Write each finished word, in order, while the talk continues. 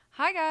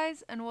Hi,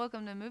 guys, and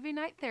welcome to Movie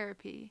Night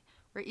Therapy,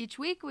 where each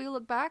week we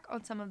look back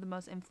on some of the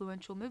most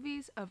influential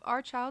movies of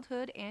our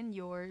childhood and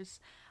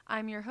yours.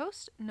 I'm your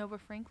host, Nova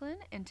Franklin,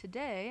 and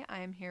today I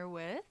am here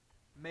with.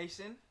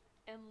 Mason.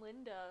 And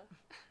Linda.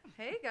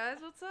 Hey, guys,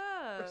 what's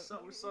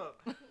up? What's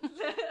up?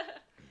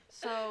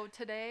 So,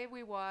 today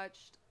we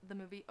watched the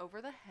movie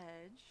Over the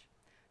Hedge,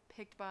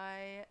 picked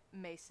by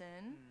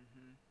Mason.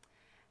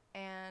 Mm-hmm.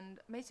 And,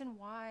 Mason,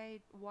 why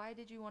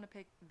did you want to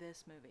pick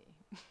this movie?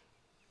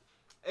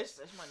 It's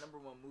my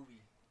number one movie.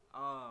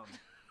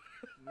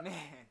 Man.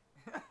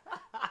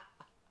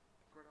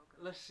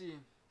 Let's see.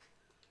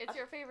 It's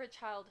your favorite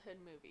childhood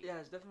movie.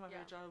 Yeah, it's definitely my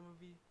Yeah. favorite childhood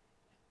movie.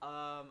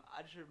 I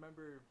just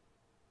remember,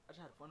 I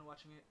just had fun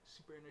watching it.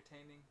 Super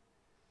entertaining.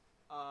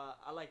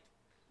 I liked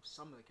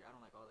some of the. I don't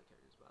like all the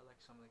characters, but I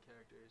like some of the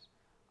characters.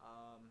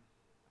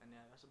 And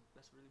yeah, that's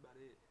really about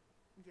it.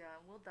 Yeah,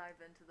 we'll dive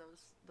into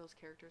those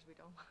characters we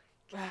don't like.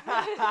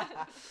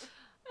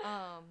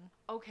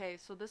 Okay,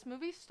 so this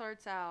movie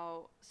starts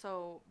out,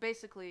 so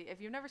basically, if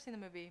you've never seen the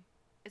movie,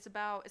 it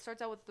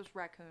starts out with this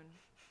raccoon,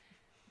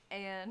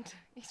 and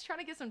he's trying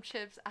to get some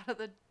chips out of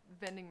the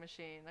vending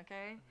machine,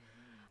 okay?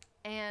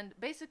 And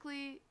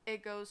basically,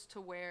 it goes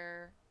to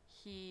where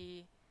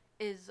he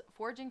is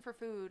foraging for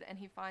food, and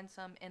he finds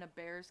some in a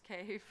bear's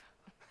cave.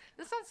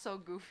 This sounds so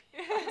goofy,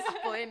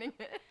 explaining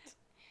it.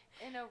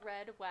 In a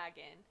red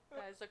wagon.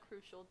 That is a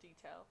crucial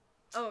detail.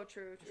 Oh,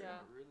 true. Is Yeah.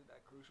 it really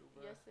that crucial,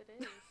 bro? Yes, it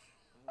is.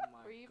 Oh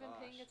my Were you even gosh.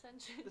 paying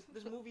attention?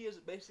 This movie is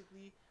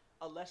basically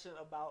a lesson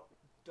about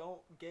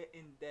don't get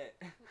in debt.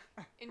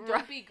 And Right.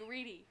 don't be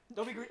greedy.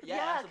 Don't be greedy. Yeah,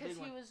 that's a because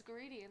big he one. was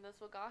greedy, and that's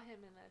what got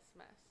him in this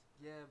mess.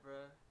 Yeah,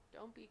 bro.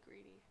 Don't be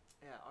greedy.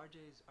 Yeah,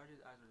 RJ's eyes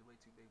are way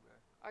too big, bro.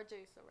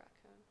 RJ's the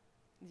raccoon.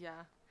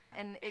 Yeah.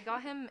 And it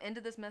got him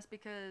into this mess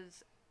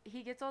because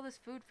he gets all this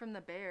food from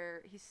the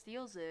bear, he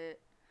steals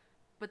it,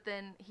 but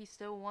then he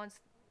still wants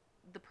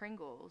the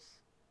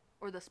Pringles.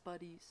 Or the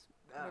Spuddies,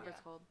 whatever yeah.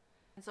 it's called.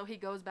 And so he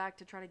goes back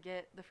to try to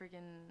get the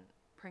freaking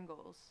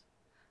Pringles.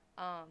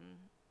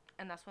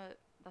 And that's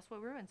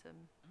what ruins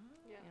him.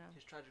 Yeah. You know?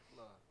 His tragic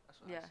flaw. That's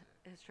what I Yeah,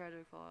 said. his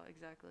tragic flaw,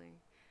 exactly.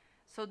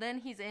 So then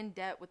he's in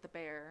debt with the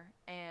bear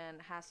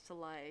and has to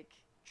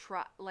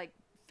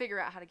figure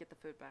out how to get the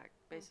food back,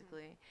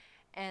 basically.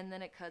 And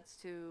then it cuts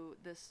to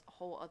this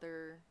whole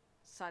other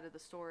side of the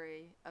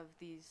story of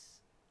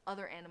these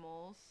other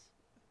animals,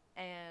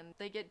 and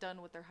they get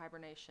done with their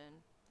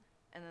hibernation,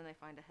 and then they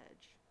find a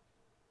hedge.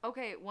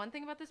 Okay, one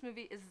thing about this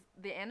movie is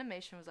the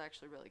animation was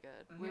actually really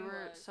good. We Mhm.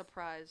 were It was.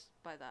 surprised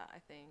by that, I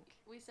think.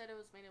 We said it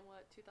was made in,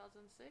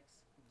 2006?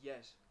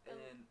 Yes, Oh.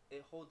 and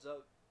it holds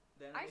up.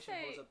 The animation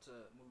holds up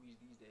to movies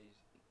these days.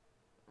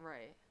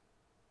 Right.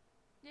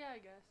 Yeah, I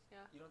guess,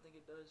 yeah. You don't think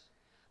it does?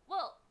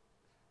 Well,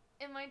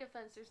 in my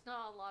defense, there's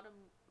not a lot of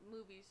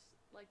movies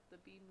like the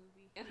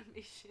B-movie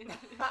animation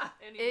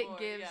anymore. It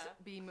gives yeah.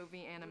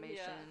 B-movie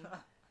animation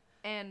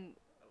and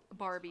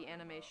Barbie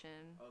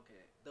animation.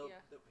 Okay, the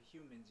Yeah.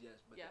 humans,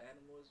 yes, but Yeah. the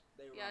animals,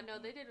 they were. Yeah, on no,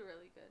 they point. did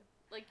really good.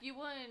 Like, you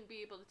wouldn't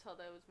be able to tell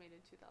that it was made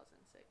in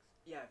 2006.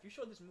 Yeah, if you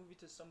show this movie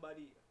to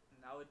somebody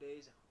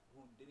nowadays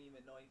who didn't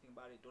even know anything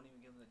about it, don't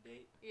even give them the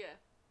date. Yeah.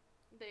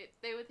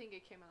 They would think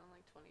it came out in,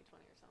 like,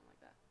 2020 or something like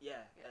that.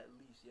 Yeah, Yeah. at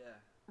least, yeah.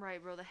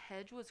 Right, bro, the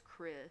hedge was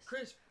crisp.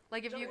 Crisp.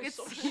 Like, if That you was could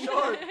so see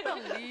sharp.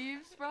 the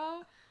leaves,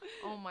 bro.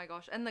 Oh my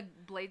gosh. And the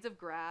blades of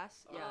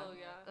grass. Yeah. Oh,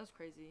 yeah. That was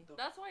crazy.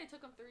 That's why it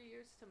took them 3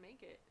 years to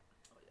make it.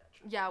 Oh yeah,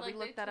 true. Yeah, Like, we they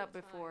looked that took up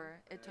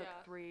before. time. It took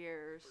Yeah. 3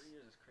 years 3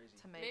 years is crazy.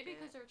 to make Maybe it.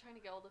 because they were trying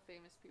to get all the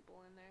famous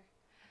people in there.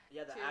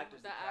 Yeah, the too.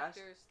 actors, The cast.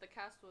 actors. The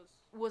cast was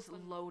Was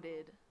phenomenal.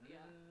 loaded. Yeah.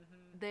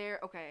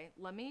 Mm-hmm. Okay,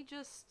 let me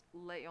just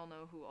let y'all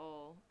know who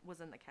all was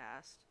in the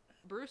cast.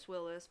 Bruce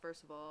Willis,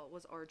 first of all,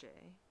 was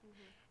RJ.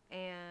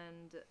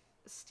 And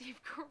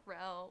Steve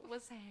Carell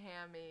was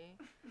Hammy.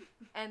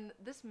 And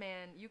this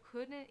man, you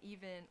couldn't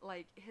even,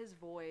 like, his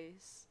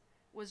voice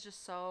was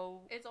just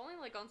so... It's only,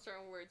 like, on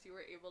certain words you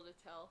were able to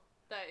tell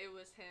that it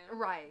was him.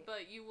 Right.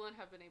 But you wouldn't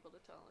have been able to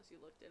tell unless you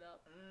looked it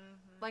up.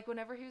 Mm-hmm. Like,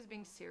 whenever he was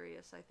being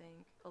serious, I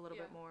think, a little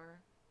Yeah. bit more.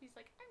 He's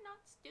like, I'm not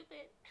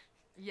stupid.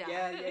 Yeah.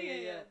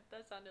 Yeah.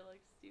 That sounded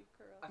like Steve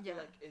Carell. I feel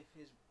Yeah. like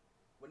if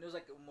when it was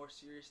like a more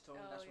serious tone,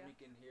 Oh, that's yeah. when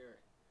we can hear.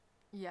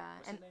 Yeah,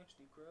 What's and his name?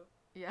 Steve Carell.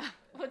 yeah.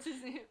 What's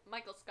his name?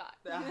 Michael Scott.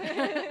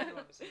 I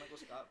want to say Michael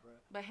Scott, bro.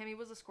 But Hammy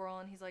was a squirrel,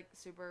 and he's like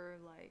super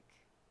like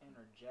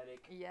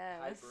Energetic.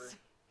 yes, Hyper.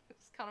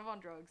 it's kind of on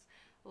drugs,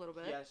 a little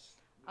bit. Yes.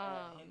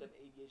 Hint of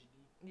ADHD.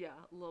 Yeah,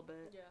 a little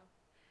bit. Yeah.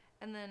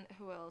 And then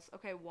who else?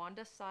 Okay,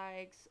 Wanda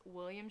Sykes,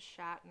 William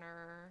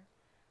Shatner,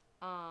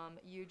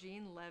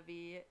 Eugene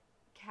Levy,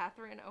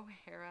 Catherine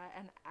O'Hara,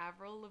 and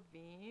Avril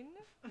Lavigne,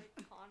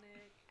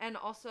 Iconic. and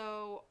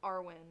also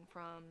Arwen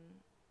from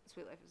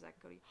Sweet Life of Zack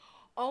and Cody.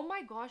 Oh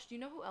my gosh, do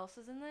you know who else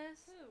is in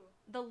this? Who?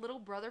 The little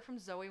brother from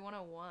Zoe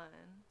 101.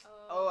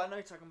 Oh, I know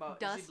you're talking about. Is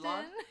he Dustin.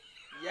 blonde?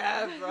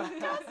 Yeah, bro.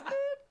 Dustin.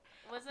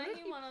 Wasn't Who did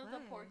he he one of the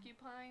play?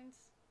 porcupines?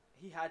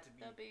 He had to be.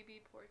 The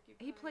baby porcupine.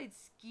 He played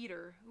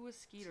Skeeter. Who was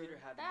Skeeter? Skeeter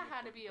had to That be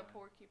had to be a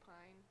porcupine.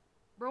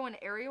 porcupine. Bro, and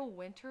Ariel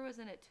Winter was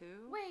in it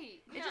too.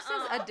 Wait, It just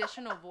says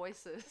additional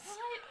voices.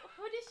 What?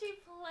 Who did she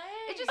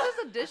play? It just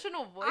says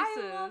additional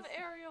voices. I love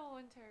Ariel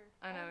Winter.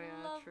 I know,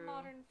 yeah, love true.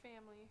 Modern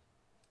Family.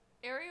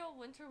 Ariel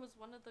Winter was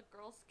one of the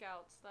Girl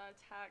Scouts that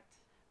attacked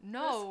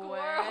No the way.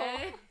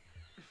 squirrel.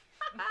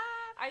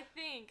 I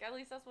think. At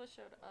least that's what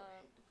showed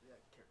up.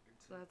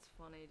 That's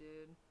funny,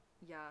 dude.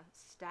 Yeah,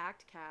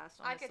 stacked cast,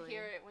 I honestly. could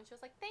hear it when she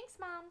was like, "Thanks,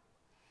 Mom."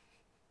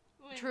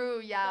 When True,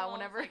 yeah, the mom's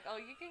whenever. like, "Oh,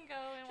 you can go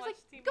and She's watch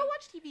like, TV." go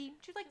watch TV.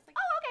 She's like, She's like,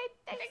 oh,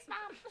 okay. Thanks,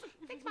 Mom.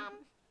 Thanks, Mom.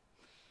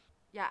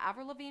 Yeah,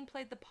 Avril Lavigne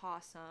played the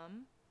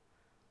possum.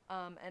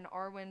 And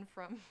Arwen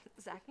from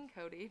Zack and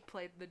Cody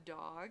played the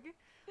dog,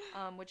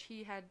 which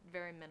he had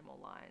very minimal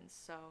lines.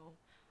 So,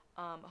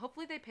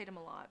 hopefully they paid him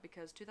a lot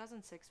because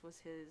 2006 was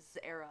his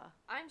era.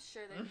 I'm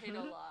sure they paid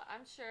a lot.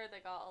 I'm sure they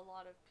got a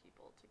lot of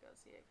people to go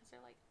see it because they're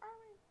like,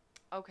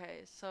 Arwen.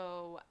 Okay,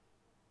 so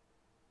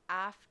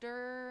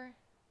after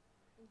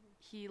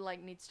he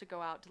like needs to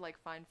go out to like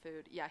find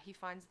food, yeah, he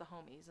finds the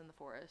homies in the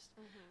forest,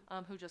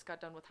 who just got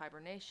done with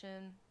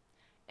hibernation,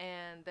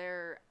 and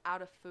they're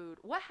out of food.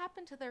 What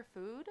happened to their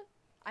food?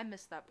 I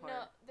missed that part.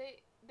 No,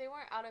 they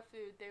weren't out of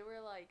food. They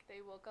were like, they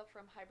woke up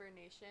from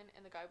hibernation,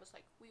 and the guy was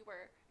like, we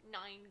were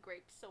 9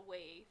 grapes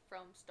away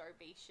from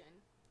starvation,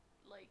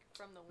 like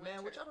from the winter.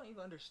 Man, which I don't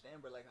even understand,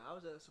 but like, how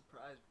is that a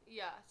surprise?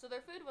 Yeah, so their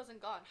food wasn't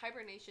gone.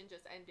 Hibernation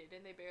just ended,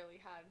 and they barely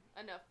had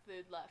enough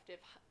food left if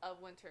a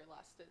winter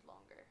lasted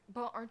longer.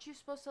 But aren't you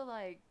supposed to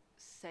like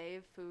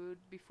save food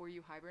before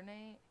you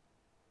hibernate?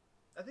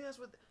 I think that's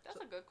what.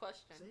 That's a good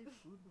question. Save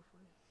food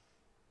before.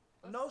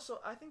 No, so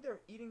I think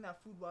they're eating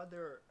that food while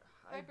they're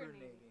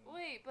hibernating.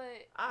 Wait, but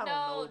I don't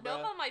know,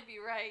 Nova bruh. might be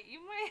right. You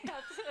might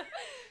have to.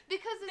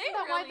 Because isn't They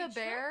that why really the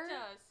bear? tricked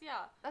us. Yeah.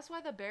 That's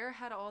why the bear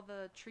had all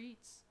the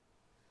treats.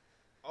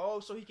 Oh,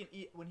 so he can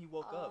eat when he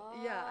woke up.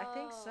 Yeah, I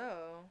think Oh.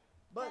 so.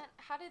 But Man,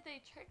 how did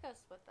they trick us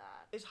with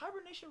that? is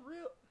hibernation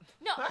real?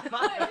 No, My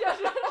bad.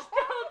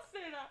 don't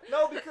say that.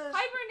 No, because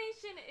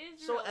Hibernation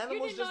is so real. animals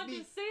you did just not be-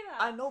 just say that.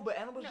 I know, but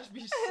animals No. just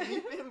be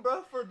sleeping,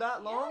 bro, for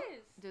that long.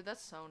 Yes. Dude,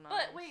 that's so nice.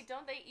 But wait,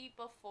 don't they eat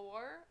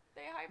before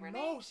they hibernate?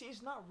 No, see,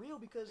 it's not real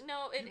because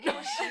No, it you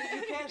can't is. sleep.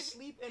 You can't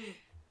sleep and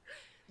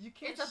you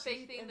can't. It's a fake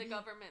sleep thing and the be,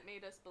 government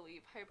made us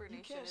believe. You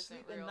Hibernation can't isn't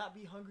sleep real. and not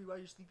be hungry while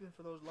you're sleeping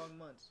for those long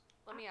months.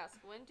 Let me ask,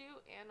 when do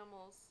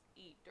animals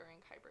eat during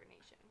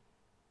hibernation?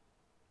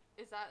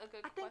 Is that a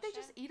good I think question? they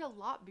just eat a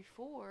lot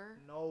before.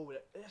 No,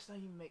 that doesn't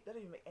even make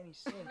any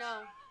sense.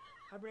 No.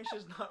 Hibernation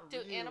is not Do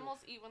real. animals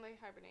eat when they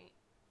hibernate?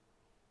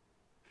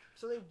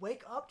 So they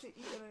wake up to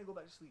eat and then they go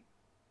back to sleep.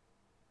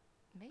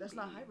 Maybe. That's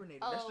not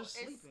hibernating. That's just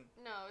sleeping.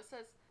 No, it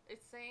says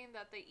it's saying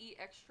that they eat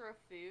extra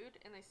food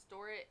and they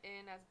store it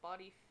in as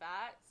body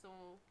fat, so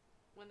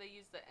when they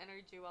use the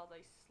energy while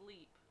they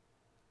sleep.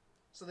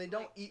 So they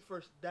don't like- eat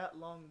for that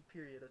long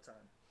period of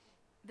time.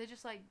 They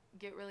just like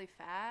get really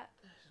fat,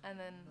 and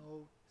then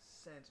No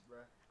sense,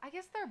 bruh. I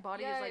guess their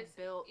body is like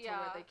built to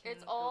where they can.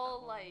 it's go all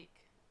that long. like,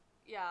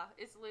 yeah,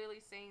 it's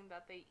literally saying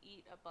that they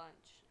eat a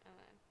bunch and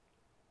then.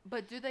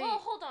 But do they?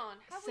 Well, hold on.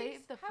 Have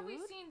save the Have we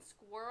food? seen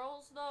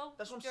squirrels though?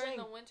 That's what I'm during saying.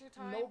 the winter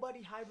time.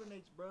 Nobody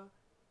hibernates, bruh.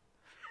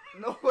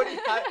 Nobody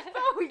hibernates.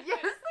 Oh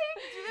yes,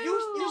 they do.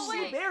 You No,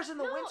 see wait. bears in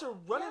the No, winter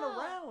running yeah.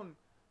 around.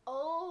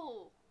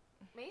 Oh,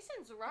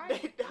 Mason's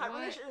right.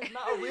 Hibernation is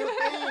not a real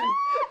thing.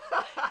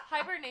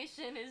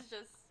 Hibernation is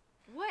just.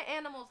 What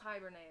animals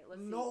hibernate?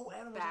 Let's No see.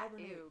 animals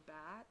hibernate. Ew,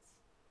 bats.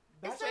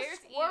 Bats It says bears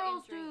eat and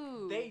squirrels drink.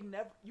 do. They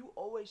never. You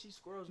always see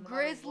squirrels. No matter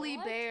Grizzly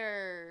What?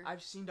 bear. what.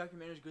 I've seen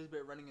documentaries grizzly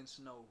bear running in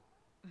snow.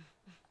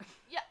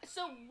 Yeah.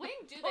 So when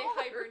do they Don't-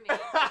 hibernate?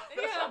 That's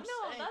Yeah. what I'm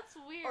No, saying. that's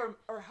weird.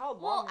 Or how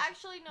long? Well, is it?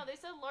 actually, no. They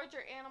said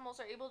larger animals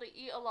are able to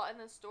eat a lot and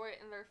then store it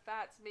in their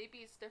fats. Maybe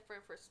it's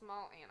different for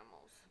small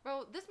animals.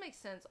 Bro, this makes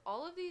sense.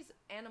 All of these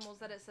animals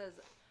that it says,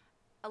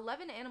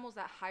 11 animals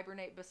that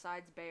hibernate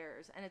besides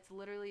bears, and it's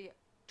literally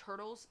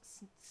turtles,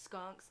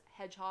 skunks,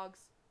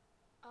 hedgehogs.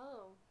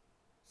 Oh,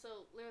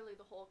 so literally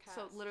the whole cast.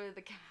 So literally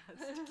the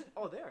cast.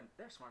 Oh, they're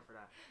smart for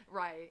that.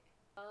 Right.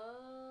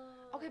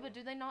 Oh. Okay, but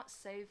do they not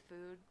save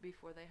food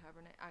before they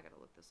hibernate? I gotta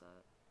look this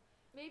up.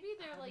 Maybe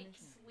they're like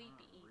Hibernation is sleep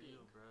not eating.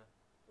 real, bruh.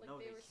 Like No,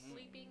 they they were can't.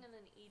 sleeping and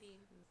then eating.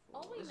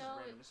 All we This is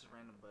know random. is This is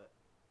random, but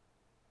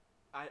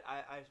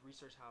I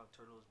researched how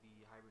turtles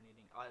be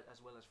hibernating as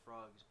well as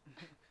frogs,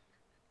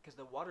 because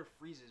the water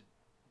freezes.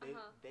 They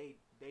Uh-huh.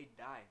 they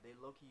die. They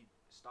low key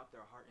stop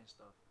their heart and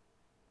stuff,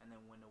 and then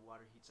when the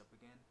water heats up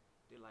again,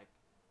 they like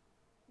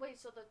Wait,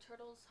 so the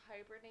turtles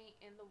hibernate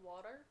in the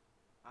water?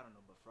 I don't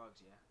know, but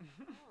frogs, yeah.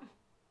 Oh.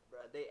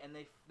 Bruh,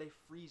 they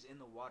freeze in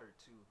the water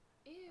too,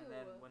 Ew. and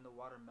then when the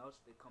water melts,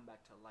 they come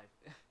back to life.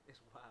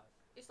 It's wild.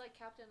 It's like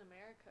Captain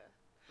America.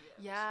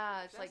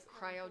 Yeah, it's like That's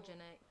kinda cool.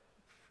 cryogenic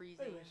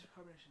freezing. Anyways,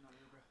 hibernation not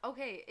real, bro.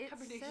 Okay, it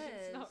Hibernation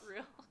says is not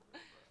real.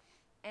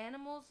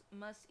 animals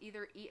must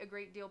either eat a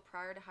great deal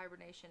prior to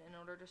hibernation in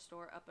order to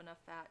store up enough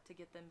fat to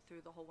get them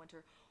through the whole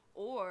winter,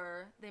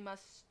 or they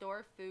must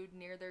store food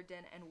near their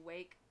den and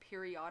wake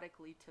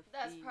periodically to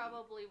That's feed.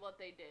 probably what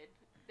they did.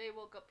 They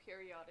woke up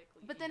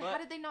periodically. But then, how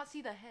did they not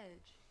see the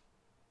hedge?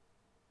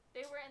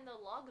 They were in the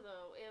log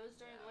though. It was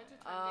during Yeah.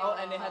 wintertime. Oh,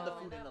 and they had the Oh.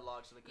 food in the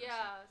log, so they couldn't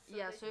Yeah.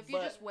 Yeah, they so if could you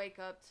But- just wake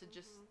up to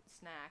just Mhm.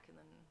 snack and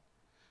then see.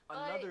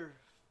 Another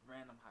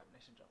random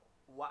hibernation joke.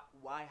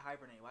 Why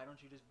hibernate? Why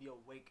don't you just be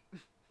awake?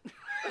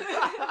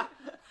 yeah,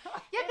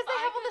 If because they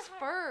I have all could this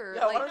fur.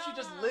 Yeah, why like, don't you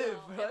just live,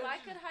 If right? I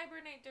could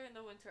hibernate during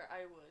the winter,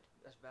 I would.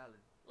 That's valid.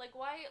 Like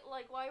why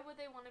would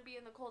they want to be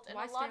in the cold? And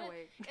why a lot stay of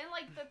awake? and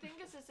like the thing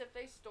is if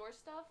they store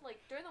stuff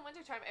like during the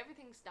wintertime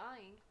everything's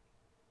dying.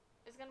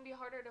 It's gonna be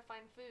harder to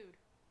find food.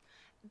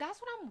 That's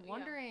what I'm Yeah.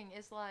 wondering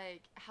is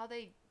like how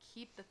they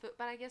keep the food,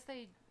 but I guess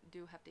they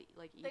do have to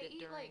like eat They it eat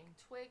during. like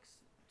twigs,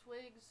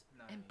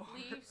 No, And they- bark.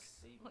 leaves,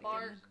 they eat like,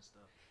 bark. leaves and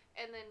stuff.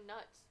 and then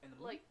nuts. In the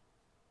movie? Like,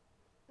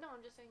 no,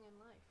 I'm just saying in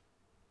life,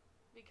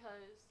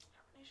 because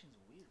Hibernation's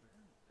weird, bro.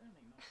 That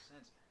doesn't make no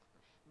sense.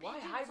 Why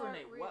pigeons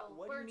hibernate? aren't What real.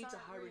 what do you Birds need to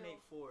aren't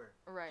hibernate real. for?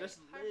 Right. Just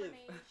live.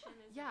 hibernation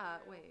is yeah.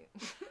 real. Wait.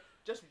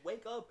 Just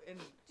wake up and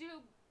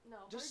Dude, no.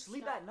 just birds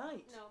sleep don't. at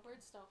night. No,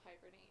 birds don't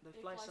hibernate. They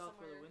fly south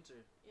for somewhere. the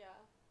winter. Yeah,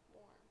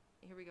 warm.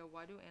 Here we go.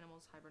 Why do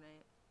animals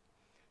hibernate?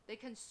 They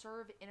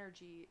conserve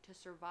energy to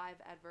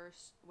survive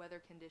adverse weather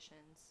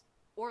conditions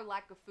or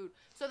lack of food.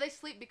 So they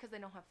sleep because they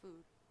don't have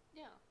food.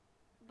 Yeah,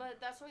 but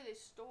that's why they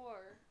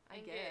store I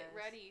and guess. get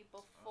ready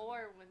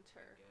before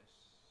winter. I guess.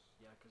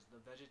 Yeah, because the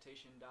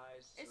vegetation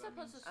dies. It's so that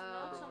supposed to means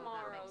snow Oh, that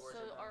tomorrow, makes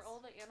so sense. are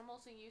all the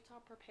animals in Utah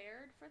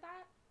prepared for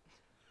that?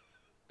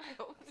 I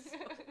hope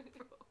so,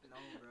 bro. No,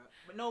 bro.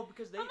 But no,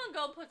 because they I'm gonna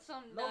go put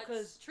some No, nuts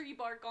 'cause tree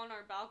bark on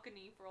our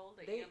balcony for all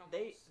the they animals.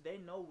 they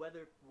know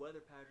weather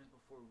patterns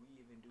before we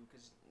even do.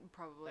 Because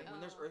Probably. like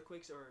when there's Oh.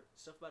 earthquakes or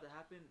stuff about to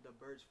happen, the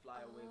birds fly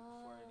away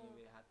before any of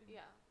it happens.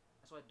 Yeah.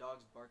 That's why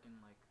dogs bark in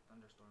like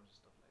thunderstorms and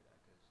stuff like that.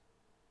 Because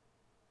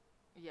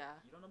Yeah.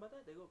 you don't know about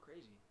that, they go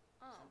crazy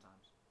Oh.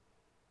 sometimes.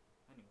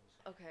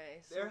 Anyways, Okay.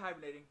 So they're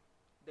hibernating.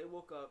 They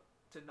woke up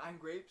to 9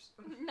 grapes.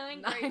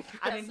 Nine Nine grapes.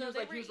 I mean, so he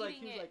they was were like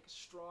eating it.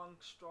 strong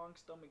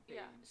stomach pain.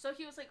 Yeah. So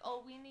he was like,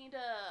 "Oh, we need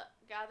to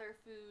gather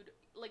food,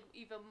 like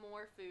even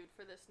more food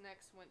for this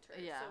next winter,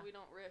 Yeah. so we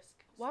don't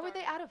risk." why were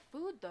they starving." out of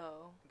food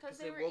though? Because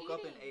they they were woke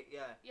up and eating. ate.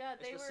 Yeah, Yeah,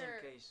 it's they the were.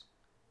 same case.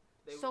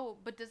 They So,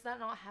 but does that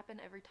not happen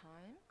every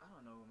time? I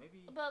don't know.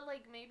 Maybe. But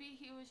like maybe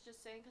he was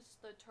just saying because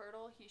the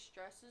turtle he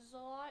stresses a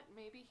lot.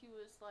 Maybe he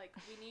was like,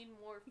 "We need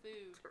more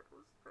food."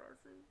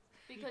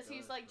 Because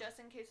he's does, like, bro. just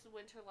in case the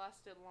winter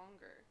lasted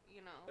longer,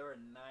 you know. There were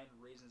 9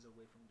 raisins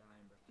away from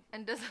dying, bro.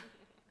 And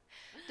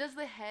does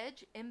the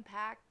hedge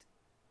impact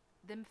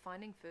them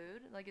finding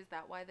food? Like, is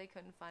that why they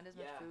couldn't find as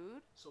much Yeah.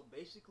 food? So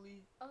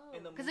basically, Oh.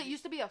 in the Because it movie-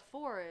 used to be a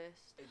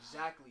forest.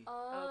 exactly.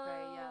 Oh.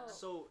 Okay, yeah.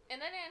 So And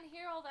then I didn't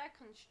hear all that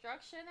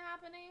construction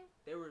happening.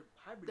 they were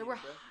hibernating. They were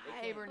bro. They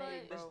can't- hibernating,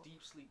 But- That's bro.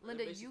 deep sleep.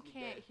 Linda, They're you basically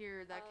can't dead.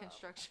 hear that Oh.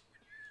 construction.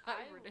 I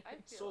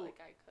Hibernating. feel So, like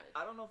I could.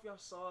 I don't know if y'all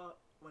saw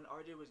when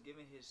RJ was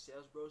giving his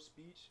sales bro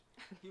speech.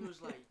 He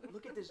was like,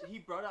 "Look at this." He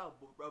brought out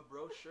a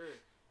brochure,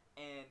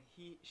 and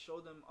he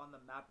showed them on the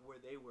map where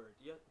they were.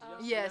 Did y'all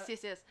see Yes, that?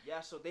 yes, yes.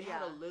 Yeah, so they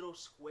had a Yeah. little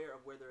square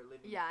of where they're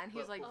living. Yeah, and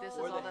he's But like, this is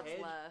before all the that's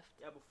hedge- left.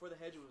 Yeah, before the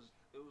hedge it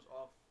was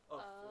off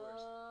of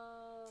forest.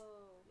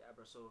 Oh. Yeah,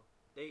 bro. So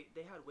they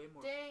had way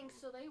more. Dang, food.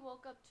 so they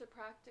woke up to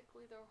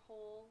practically their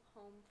whole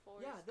home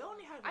forest. Yeah, they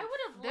only had. I like, would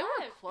have They left.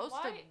 were close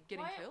to why,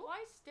 getting why, killed?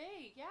 Why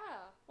stay?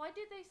 Yeah. Why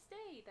did they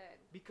stay then?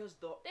 because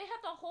the They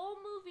had the whole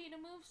movie to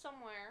move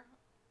somewhere.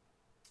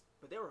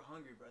 but they were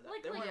hungry, bro.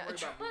 Like, They weren't yeah,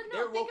 worried about but moving.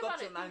 no, They think woke up about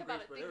to it, 9 think about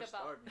grapes, it, bro. They were think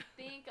about starving.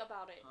 Think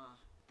about it.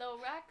 The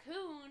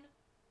raccoon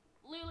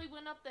literally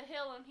went up the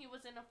hill and he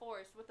was in a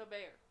forest with a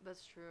bear.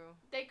 That's true.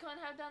 They couldn't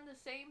have done the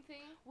same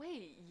thing.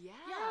 Wait, yeah.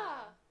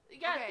 Yeah,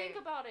 Okay, think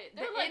about it.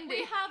 the They're like,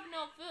 we ending. have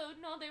no food.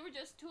 No, they were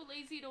just too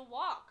lazy to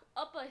walk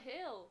up a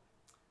hill.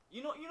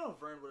 You know,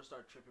 Vern would have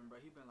started tripping, bro.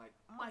 He'd been like,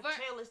 "My Vern-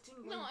 tail is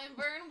tingling." No, and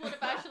Vern would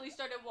have actually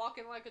started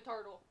walking like a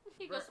turtle.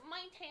 He Vern- goes,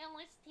 my tail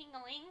is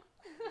tingling.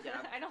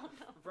 Yeah. I don't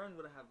know. Vern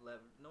would have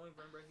left. Knowing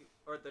Vern, bro,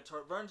 or the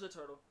Vern's a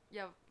turtle.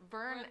 Yeah,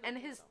 Vern, Vern and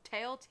would his know.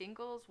 tail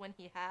tingles when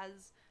he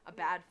has a Yeah.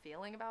 bad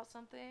feeling about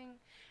something.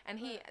 And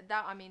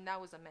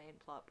that was a main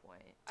plot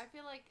point. I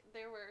feel like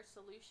there were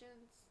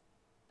solutions,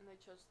 and they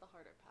chose the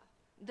harder path.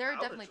 There I are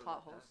would've definitely chose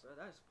plot that, holes. bro.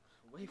 That's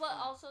way But fun.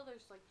 also,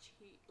 there's like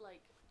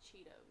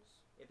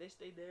Cheetos. If they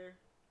stayed there,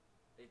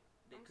 they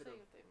I'm could saying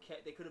have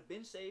if they they could have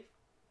been safe,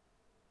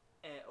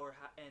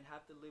 and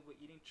have to live with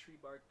eating tree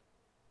bark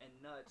and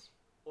nuts,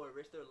 or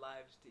risk their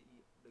lives to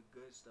eat the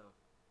good stuff.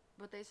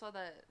 But they saw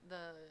that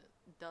the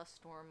dust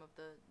storm of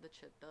the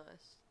chip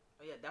dust,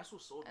 Oh yeah, that's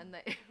what sold them. and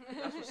they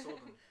That's what sold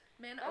them.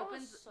 man That was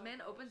opens so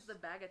opens gross. the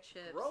bag of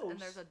chips, Gross. and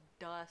there's a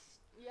dust.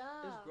 Yeah.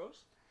 It's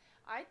gross.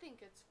 I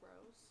think it's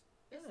gross.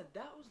 Yeah,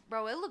 that was.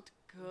 Bro, it looked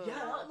good.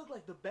 Yeah, that looked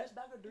like the best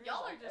bag of Doritos.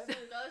 Y'all are I've just ever-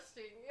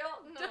 disgusting.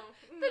 Y'all, no.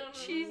 the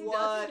cheese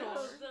What?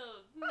 dust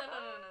storm. No.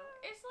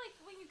 It's like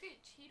when you get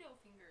Cheeto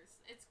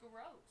fingers. It's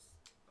gross.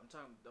 I'm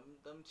talking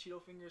them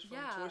Cheeto fingers from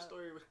Yeah. Toy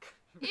Story. Ew!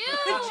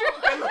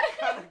 They look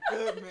kind of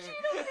good, man.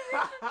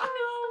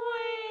 No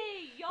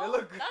way! y'all.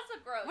 look good. That's a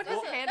gross. When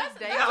That's his a- hand that's is a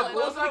dangling, Yeah, I gross.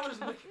 was Bullseye like- was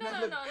looking No, that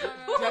no, look no,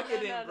 no, no,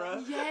 decadent, no, no, bro.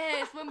 no.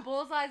 Yes, when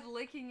Bullseye's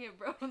licking it,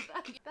 bro.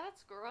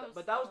 That's gross.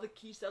 But that was though. the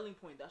key selling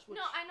point. That's what.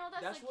 No, I know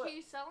that's, that's the what-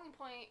 key selling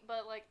point,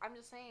 but like I'm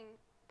just saying,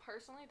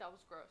 personally, that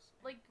was gross.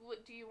 Like,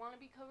 what do you want to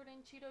be covered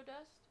in Cheeto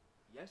dust?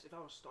 Yes, if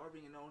I was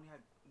starving and I only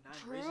had 9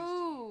 raisins to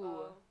eat. True.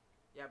 Oh.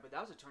 Yeah, but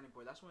that was a turning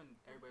point. That's when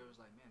everybody was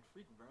like, "Man,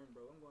 freak Vern,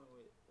 bro. I'm going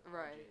with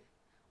Right. RJ."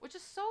 Which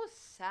is so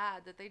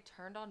sad that they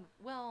turned on.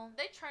 Well,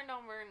 They turned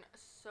on Vern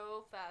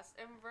so fast,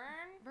 and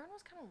Vern, Vern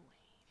was kind of lame.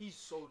 He's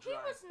so he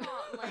dry. was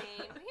not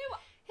lame.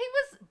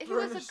 He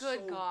Vern was is a good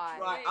so guy.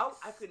 dry. Like,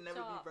 I could never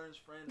stop. be Vern's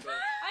friend, bro.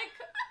 I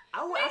could.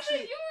 I would Nathan, actually.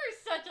 you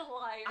were such a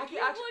liar. I could You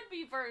actually- would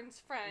be Vern's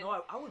friend.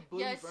 No, I would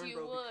bully Yes, Vern, you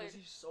bro, would. because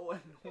he's so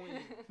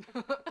annoying.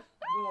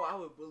 No, I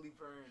would bully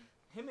Vern.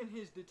 Him and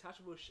his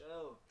detachable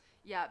shell.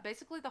 Yeah,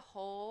 basically the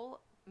whole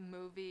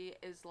movie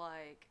is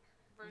like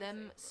Vern's them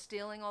safe, bro.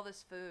 stealing all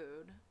this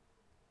food,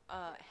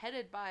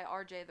 headed by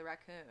RJ the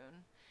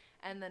raccoon,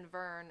 and then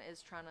Vern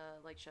is trying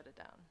to like shut it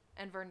down.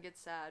 And Vern gets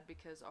sad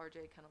because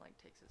RJ kind of like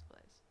takes his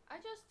place. I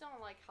just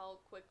don't like how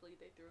quickly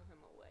they threw him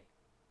away.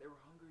 They were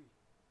hungry.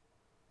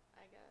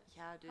 I guess.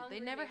 Yeah, dude, Hungry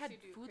they never makes had you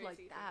do food like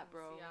crazy that, things,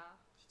 bro.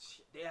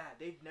 Yeah, Yeah,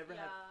 they've never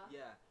had. Yeah.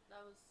 Yeah. that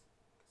was.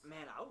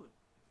 Man, I would.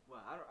 Well,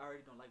 I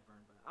already don't like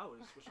Vern, but I would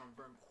have switched on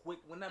Vern quick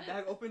when that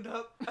bag opened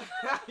up.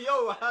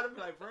 Yo, I'd have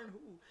been like, Vern,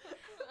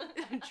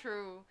 who?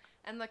 True.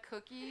 And the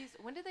cookies.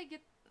 When did they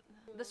get?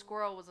 The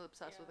squirrel was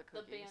obsessed with the The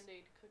cookies.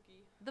 Band-Aid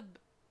cookie. The.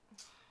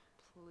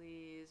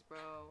 Please,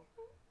 bro.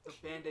 The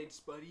Band-Aid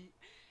Spuddy.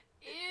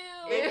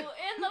 Ew, They- and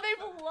the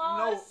No,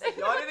 floss.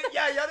 y'all didn't.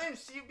 Yeah, y'all didn't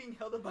see it being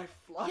held up by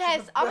floss. in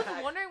Yes, the I was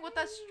back. wondering what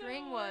that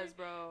string No was, way.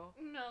 bro.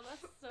 No,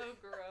 that's so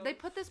gross. They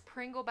put this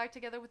Pringle back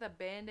together with a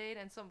Band-Aid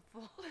and some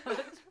floss.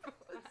 It's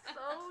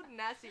so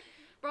nasty.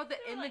 Bro, the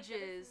They're like, "Get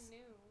us images some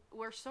new."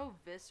 were so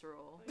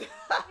visceral.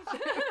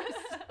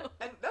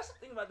 And that's the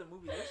thing about the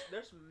movie.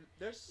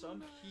 There's some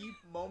No. key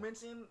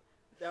moments in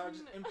that are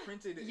just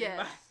imprinted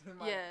Yes, in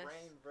my yes.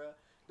 brain, bro.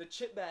 The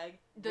chip bag.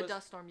 The was,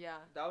 dust storm, yeah.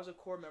 That was a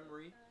core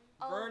memory.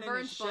 Oh, Vern and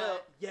Vern's his shell.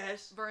 butt.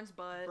 Yes. Vern's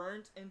butt.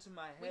 Burnt into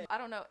my head. I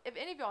don't know. If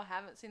any of y'all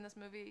haven't seen this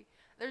movie,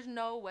 there's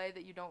no way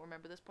that you don't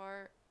remember this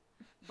part.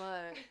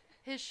 But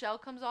his shell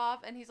comes off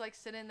and he's like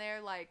sitting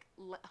there like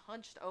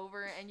hunched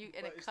over and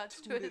But it it's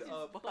cuts to tooted his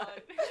up.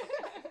 butt.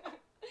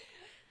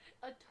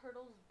 A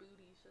turtle's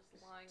booty's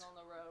just lying on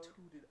the road.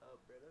 Tooted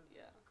up, bro.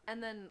 Yeah.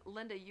 And then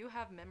Linda, you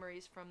have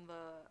memories from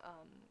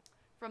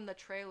the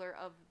trailer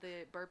of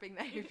the burping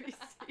the ABCs.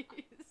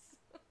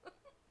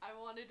 I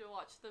wanted to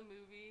watch the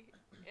movie,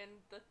 and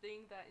the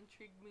thing that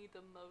intrigued me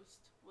the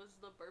most was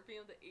the burping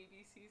of the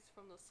ABCs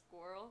from the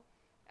squirrel.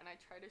 And I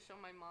tried to show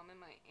my mom and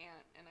my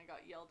aunt, and I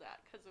got yelled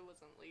at because it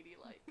wasn't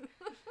ladylike.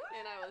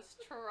 And I was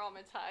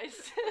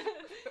traumatized.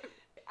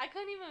 I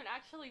couldn't even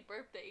actually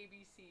burp the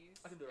ABCs.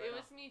 I can do it right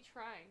was me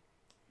trying.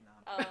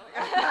 Nah.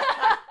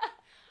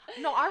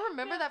 No, I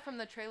remember that from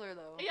the trailer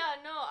though. Yeah,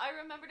 no, I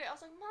remembered it. I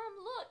was like, Mom,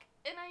 look.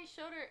 And I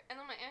showed her, and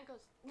then my aunt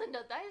goes,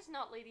 Linda, that is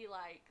not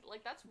ladylike.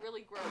 Like, that's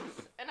really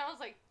gross. And I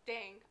was like,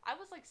 dang. I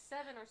was like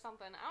 7 or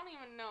something. I don't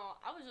even know.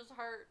 I was just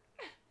hurt.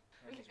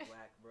 That's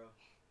whack, bro.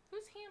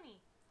 Who's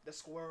Hammy? The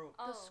squirrel.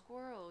 The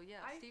squirrel, yeah,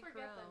 I Steve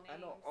forget Carell. the I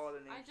names. know all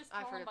the names. I just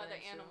I call them forget by the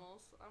the names, too.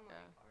 animals. I'm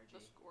Yeah. like, RJ.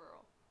 the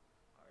squirrel.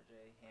 RJ,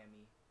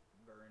 Hammy,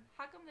 Vern,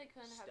 How come they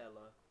couldn't have...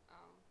 Stella,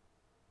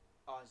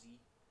 Oh. Ozzy.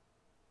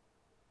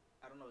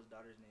 I don't know his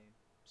daughter's name.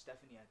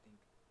 Stephanie, I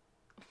think.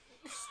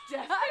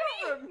 Stephanie? I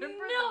don't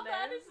remember No, the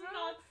that names, is bro.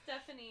 not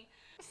Stephanie.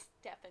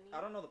 Stephanie.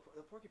 I don't know.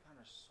 The porcupine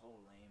are so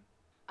lame.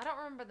 I don't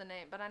remember the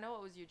name, but I know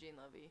it was Eugene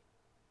Levy.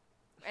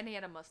 And he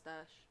had a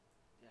mustache.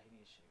 Yeah, he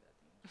needs to shave that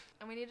thing.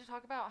 And we need to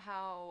talk about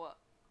how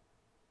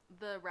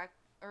the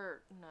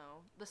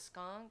the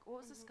skunk, what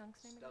was the Mhm.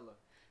 skunk's name? again? Stella.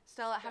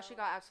 Stella, how she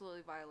Stella. got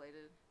absolutely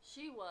violated.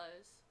 She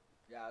was.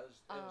 Yeah, it was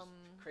a Um,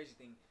 crazy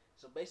thing.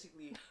 So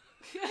basically,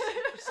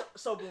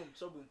 so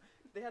boom.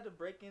 They had to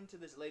break into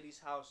this lady's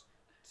house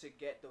to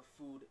get the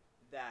food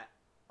that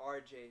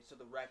RJ, so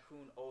the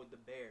raccoon, owed the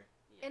bear.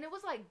 And it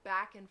was like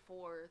back and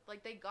forth.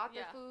 Like they got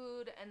their Yeah.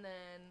 food and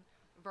then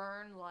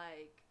Vern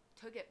like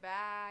took it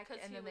back 'Cause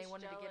and he then they was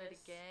wanted to get it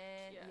jealous.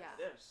 again. Yeah. Yeah.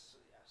 There's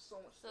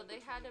so much. So they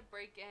had to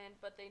break in,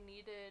 but they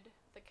needed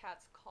the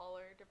cat's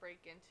collar to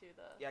break into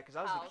the Yeah, because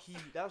that was house. the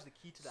key. That was the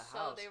key to the so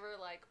house. they were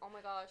like, oh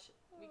my gosh,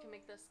 we can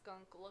make this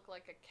skunk look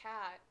like a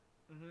cat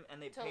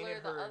And they to lure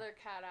painted the her. other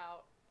cat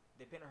out.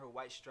 They painted her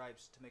white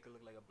stripes to make her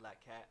look like a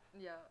black cat,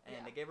 Yeah. and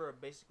Yeah. they gave her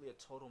basically a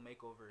total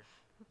makeover.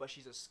 But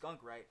she's a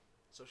skunk, right?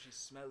 So she's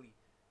smelly,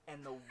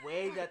 and the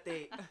way that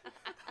they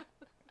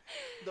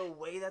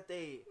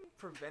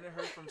prevented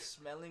her from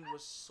smelling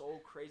was so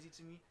crazy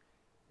to me.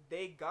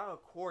 They got a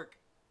cork,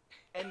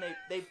 and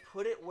they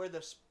put it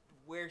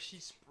where she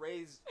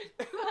sprays,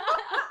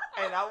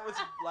 and I was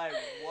like,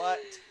 what?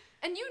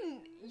 And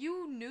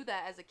you knew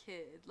that as a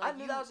kid. I Like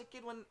knew that as a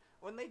kid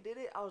when they did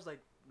it. I was like,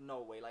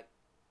 no way, like.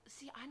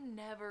 See, I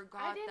never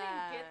got I didn't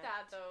that. get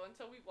that though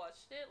until we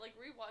watched it. Like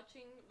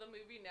rewatching the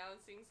movie now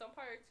and seeing some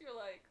parts, you're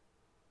like,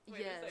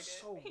 Wait Yes. a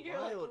It's so second.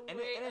 You're like, wild, and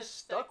wait it a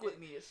stuck with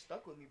second. me. It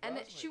stuck with me. Bro. And I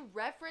then was she like,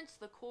 referenced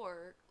the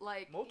cork,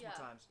 like, multiple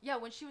Yeah. times. yeah,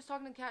 when she was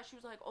talking to the cat, she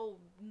was like, "Oh,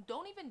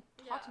 don't even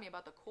talk to Yeah. me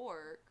about the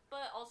cork."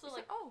 But also, She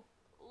like, said, "Oh,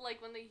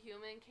 like when the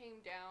human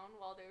came down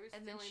while they were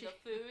And then stealing she-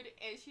 the food,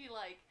 and she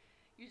like,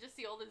 you just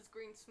see all this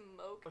green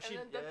smoke, Oh, and she-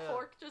 then the yeah.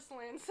 cork just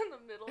lands in the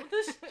middle of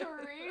the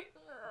street.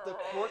 The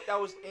cork that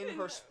was in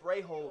her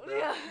spray hole, bro.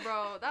 Yeah.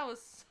 bro, that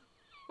was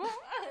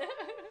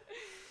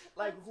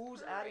Like, That's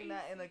who's adding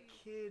that in a crazy.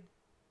 kid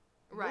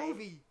right,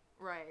 movie?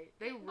 right."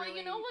 They really. But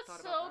you know what's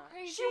thought so about that.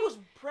 crazy? She was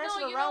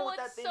pressing no, you around know with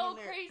that what's thing so in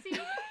there.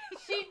 crazy?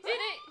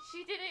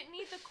 She didn't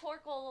need the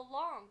cork all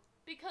along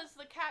because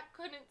the cat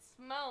couldn't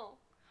smell.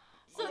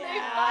 So they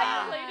Yeah.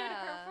 violated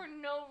her for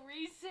no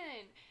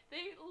reason.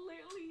 They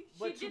literally,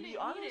 But she to didn't be need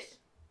honest, it.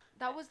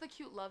 That was the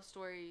cute love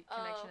story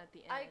connection at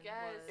the end. I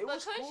guess. It But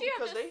was couldn't cool she have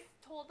because just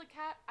they- told the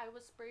cat I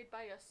was sprayed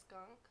by a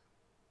skunk?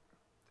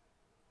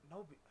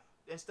 no,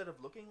 instead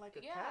of looking like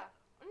a Yeah. cat.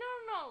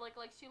 No.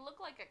 Like she looked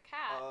like a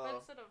cat, but Oh.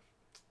 instead of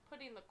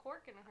putting the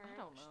cork in her. I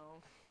don't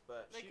know.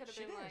 But They she could've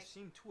she been didn't like-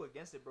 seem too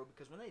against it, bro.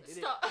 Because when they did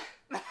Stop.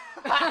 it.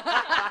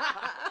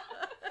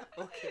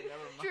 Okay,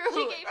 never mind. True.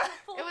 She gave her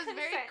full It was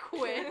very consent.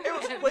 quick. It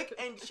was quick,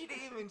 and she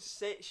didn't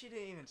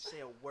even say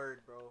a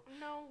word, bro.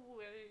 No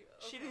way.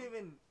 She Okay. didn't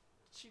even.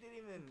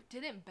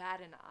 Didn't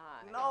bat an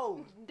eye.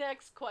 No,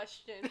 Next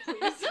question,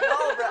 please.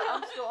 no, bro.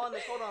 I'm still on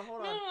this. Hold on.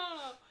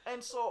 No.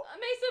 And so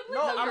Mason, please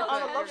No, don't I'm go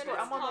on a 10 love story.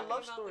 minutes I'm on a talking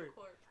love about story. the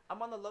cork.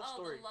 I'm on the love Oh,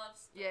 story. the love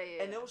story.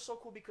 Yeah. And it was so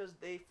cool because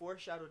they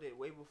foreshadowed it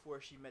way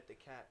before she met the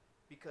cat.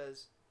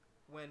 Because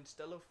when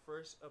Stella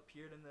first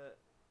appeared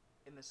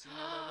in the scene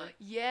or whatever,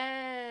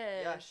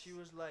 Yes. yeah, she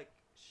was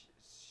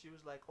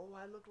like, oh,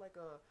 I look like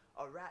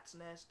a rat's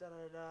nest. Da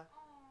da da.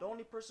 The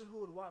only person who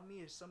would want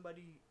me is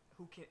somebody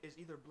who is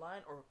either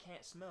blind or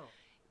can't smell.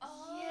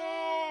 Oh.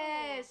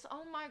 Yes.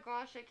 Oh my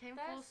gosh, it came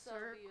full That's so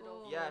circle.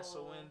 beautiful. Yeah.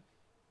 So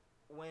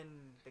when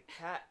the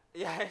cat,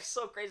 yeah, it's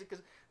so crazy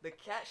because the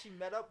cat she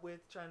met up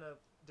with trying to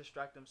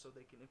distract them so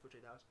they can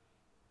infiltrate the house.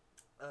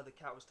 The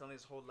cat was telling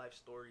his whole life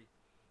story,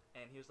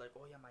 and he was like,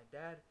 oh yeah, my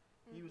dad.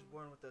 He was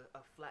born with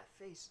a flat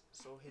face,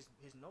 so his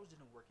nose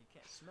didn't work. He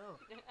can't smell.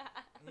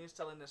 And he was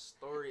telling this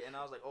story, and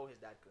I was like, oh, his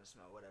dad couldn't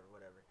smell, whatever.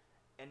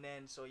 And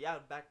then, so yeah,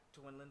 back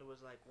to when Linda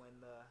was like, when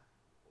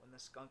the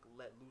skunk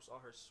let loose all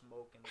her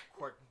smoke and the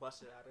cork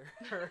busted out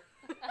of her.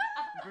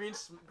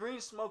 green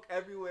smoke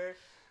everywhere.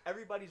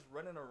 Everybody's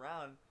running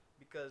around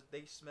because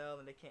they smell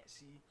and they can't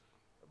see.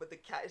 But the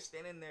cat is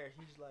standing there.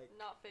 He's like,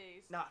 Not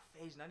phased. not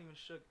phased, not even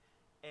shook.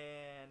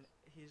 And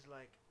he's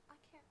like,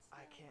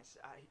 I can't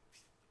smell. I can't.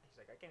 He's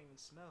like, I can't even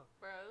smell.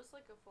 Bro, it was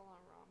like a full-on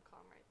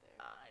rom-com right there.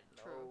 I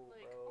know, True.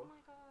 Like, bro. oh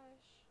my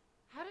gosh.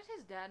 How did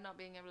his dad not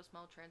being able to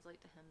smell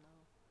translate to him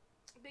though?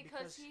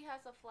 Because Because- he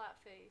has a flat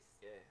face.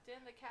 Yeah.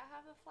 Didn't the cat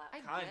have a flat I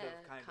face? Kind of,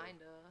 get, kind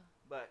of.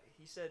 But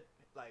he said,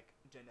 like,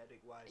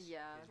 genetic wise.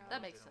 Yeah, his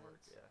that nose makes didn't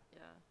work. sense.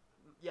 Yeah. Yeah.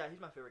 Yeah, he's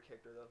my favorite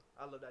character though.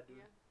 I love that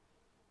dude. Yeah.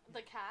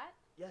 The cat?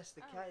 Yes,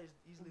 the Oh. cat is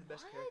easily the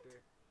best What?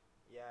 character.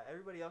 Yeah,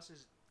 everybody else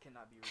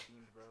cannot be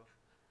redeemed, bro.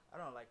 I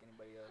don't like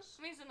anybody else.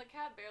 Mason, the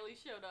cat barely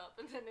showed up,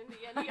 and then in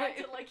the end, he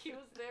acted like he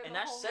was there. And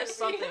the that whole says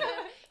movie. something.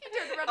 He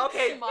turned around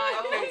Okay, and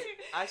smiled. okay.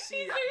 I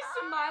see. He's there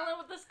smiling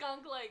with the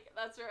skunk, like,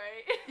 that's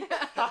right.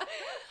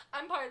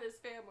 I'm part of this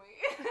family.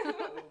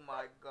 Oh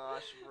my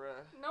gosh,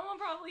 bruh. No one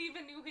probably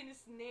even knew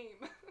his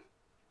name.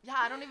 Yeah,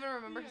 I don't even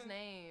remember his Yeah.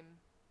 name.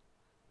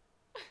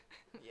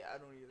 Yeah, I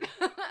don't either.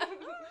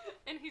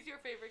 And he's your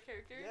favorite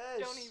character? Yes.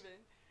 Don't even.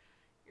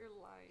 You're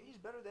lying. He's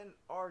better than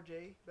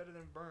RJ, better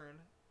than Vern.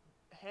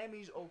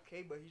 Hammy's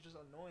okay, but he's just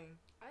annoying.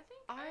 I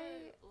think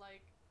I- I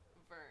like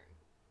Vern.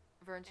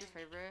 Vern's your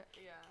favorite.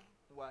 Yeah.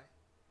 Why?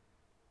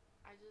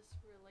 I just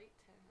relate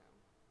to him.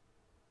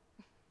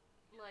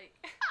 Like.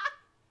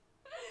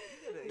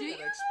 You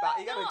Do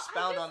gotta No,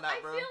 expound on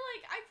that, bro. I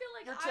feel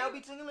like Your I, tail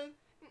be tingling?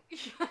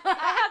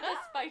 I have the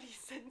spidey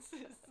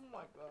senses. Oh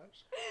my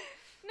gosh.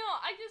 No,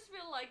 I just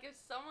feel like if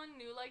someone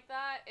knew like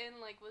that and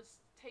like was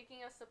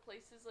taking us to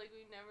places like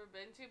we've never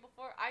been to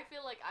before, I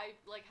feel like I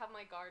like have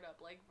my guard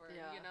up like Vern,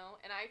 Yeah. you know?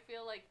 And I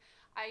feel like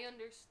I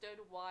understood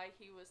why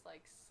he was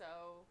like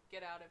so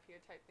get out of here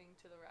type thing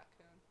to the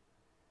raccoon.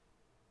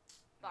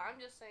 But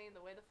I'm just saying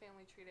the way the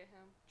family treated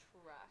him,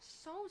 trash.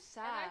 So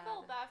sad. And I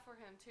felt bad for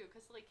him too,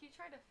 cause like he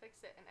tried to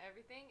fix it and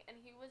everything, and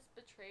he was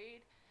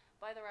betrayed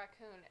by the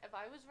raccoon. If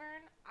I was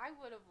Vern, I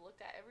would have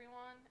looked at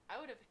everyone. I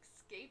would have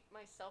escaped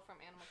myself from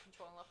animal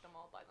control and left them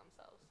all by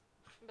themselves.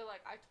 And be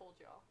like, I told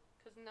y'all,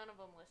 cause none of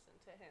them listened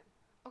to him.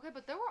 Okay,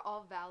 but they were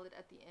all valid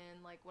at the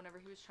end, like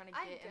whenever he was trying to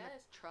I get in the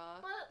guess.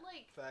 truck. But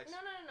like, Facts.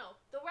 no.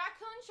 The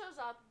raccoon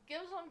shows up,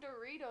 gives them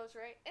Doritos,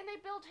 right? And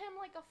they build him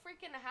like a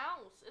freaking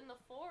house in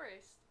the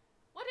forest.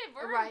 What did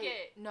Vern Right.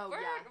 get? No,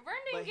 Vern, yeah. Vern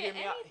But didn't hear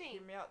get me out. anything.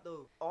 Hear me out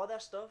though. All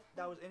that stuff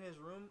that was in his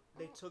room,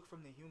 they took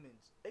from the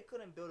humans. They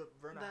couldn't build a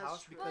Vern a That's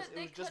house true. because But it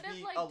they would just could have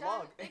be like a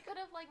log. They could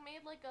have like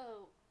made like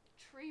a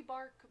tree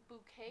bark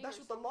bouquet. That's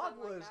or what the log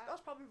something was. Like That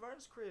was probably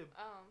Vern's crib.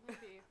 Oh,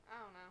 maybe. I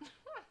don't know.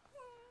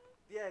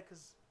 Yeah,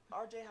 cause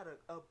RJ had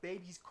a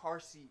baby's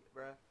car seat,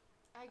 bruh.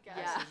 I guess.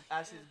 Yeah.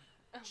 As his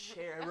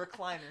chair, a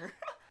recliner.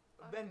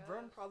 Oh, Ben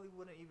Vern gosh. probably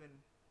wouldn't even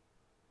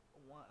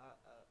want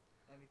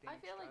anything. I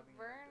feel like extravagant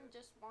Vern that.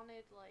 just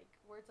wanted like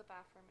words of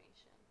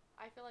affirmation.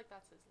 I feel like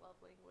that's his love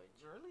language.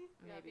 Really?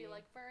 Yeah, Maybe. be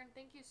like, Vern,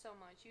 thank you so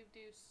much. You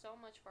do so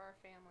much for our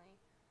family.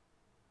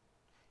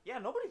 Yeah,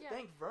 nobody Yeah.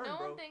 thanked Vern,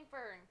 No bro. one thanked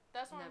Vern.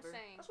 That's what Never. I'm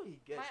saying. That's what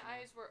he gets. My man.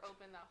 eyes were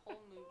open that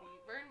whole movie.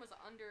 Vern was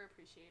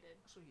underappreciated.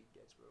 That's what he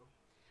gets, bro.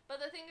 But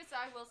the thing is,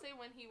 I will say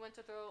when he went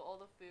to throw all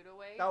the food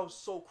away. That was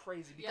so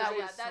crazy. Yeah, Because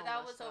yeah, was so that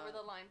was messed over up.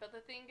 the line. But the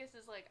thing is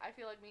like I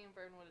feel like me and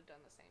Vern would have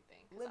done the same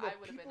thing because Linda, I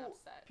would have been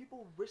upset.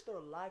 people risk their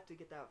life to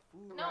get that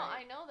food. No,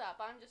 Right. I know that,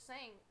 but I'm just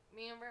saying,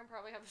 me and Vern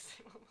probably have the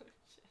same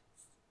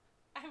emotions.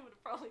 I would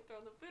have probably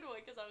thrown the food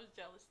away because I was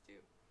jealous too.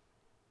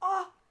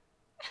 Oh,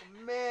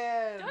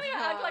 man. Don't even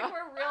act like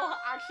we're real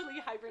actually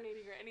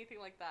hibernating or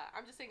anything like that.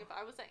 I'm just saying if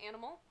I was an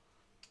animal.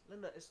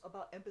 Linda, it's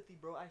about empathy,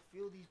 bro. I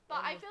feel these. But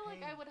I animals' feel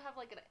like I pain. would have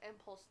like an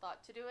impulse thought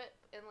to do it,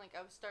 and like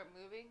I would start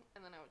moving,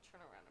 and then I would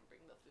turn around and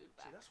bring the food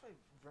back. See, that's why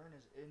Vern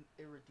is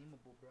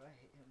irredeemable, bro. I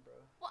hate him, bro.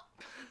 What?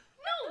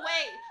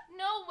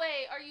 No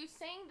way are you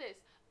saying this?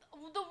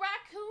 The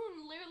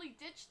raccoon literally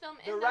ditched them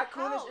The in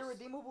raccoon house. is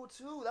irredeemable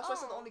too. That's why I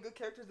said the Oh. only good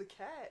character is the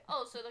cat.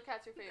 Oh, so the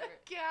cat's your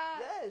favorite. Yeah.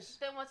 Yes.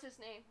 Then what's his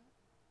name?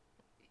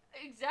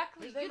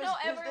 Exactly. His You name know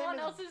is- his everyone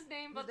name is- else's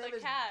name but His name the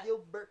is cat.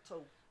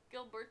 Gilberto.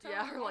 Gilberto?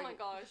 Yeah, or oh like- my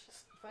gosh.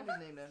 Find his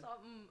name then.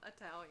 Something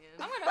Italian.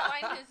 I'm gonna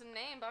find his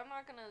name, but I'm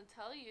not gonna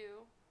tell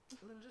you.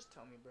 Linda, just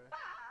tell me, bro.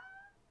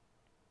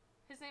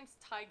 His name's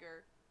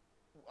Tiger.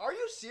 Are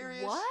you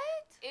serious?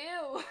 What?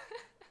 Ew.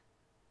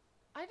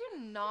 I do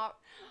not.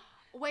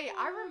 Wait,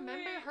 I Oh,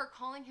 remember wait. her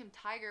calling him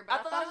Tiger, but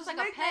I thought it was his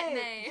like a pet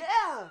nickname. name.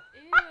 Yeah.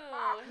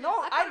 Ew.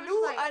 No, I thought I it was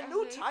knew, like, I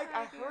knew hey, Tiger.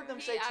 I Tiger. heard them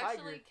He say actually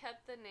Tiger.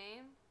 kept the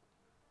name.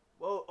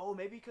 Well, oh,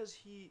 maybe because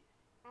he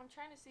I'm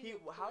trying to see. he.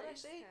 who How did I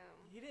placed say? him.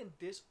 He didn't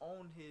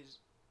disown his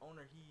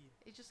owner. He.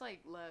 He just like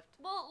left.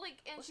 Well, like,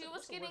 and What's she the- was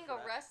what's the word getting for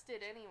that?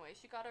 arrested anyway.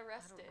 She got I don't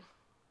arrested. know.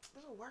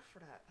 There's a word for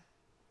that.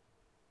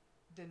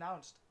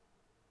 Denounced.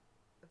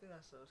 I think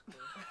that's so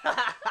cool.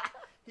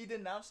 He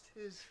denounced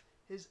his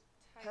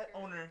Tiger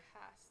owner.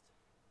 Passed.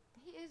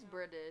 He is No.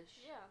 British.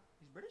 Yeah.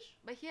 He's British.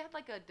 But he had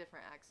like a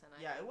different accent.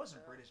 I Yeah, it think,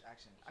 wasn't so. British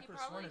accent. I He could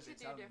have sworn probably it was could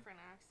do Italian. different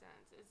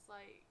accents. It's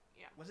like,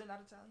 yeah. Was it not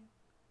Italian?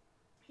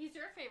 He's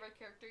your favorite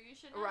character. You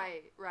should know.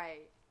 Right,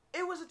 right.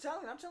 It was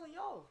Italian. I'm telling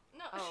y'all.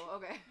 No. Oh,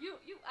 okay. You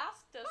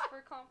asked us for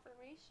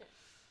confirmation.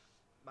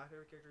 My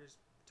favorite character is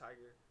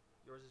Tiger.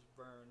 Yours is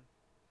Vern.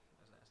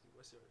 That's nasty.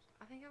 What's yours?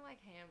 I think I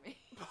like Hammy.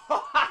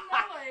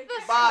 No way.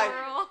 The Bye.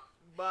 squirrel.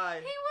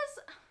 Bye. He was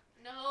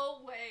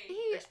No way.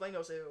 he Explain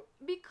yourself.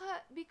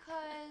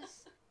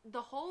 because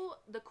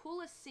the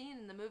coolest scene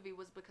in the movie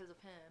was because of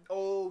him.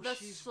 Oh, The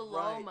she's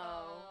slow-mo. right.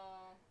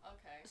 Oh,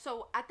 okay.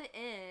 So at the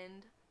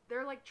end,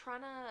 they're like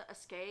trying to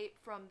escape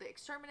from the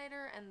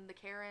exterminator and the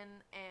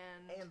Karen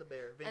And the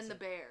bear. Vincent. and the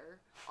bear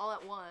all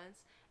at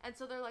once. And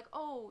so they're like,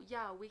 oh,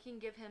 yeah, we can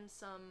give him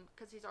some,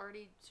 because he's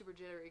already super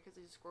jittery because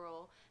he's a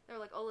squirrel. They're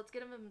like, oh, let's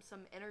get him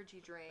some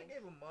energy They drink.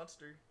 gave him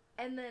Monster.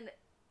 And then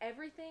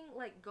everything,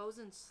 like, goes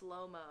in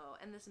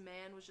slow-mo. And this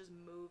man was just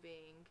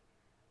moving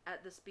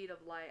at the speed of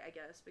light, I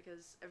guess,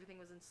 because everything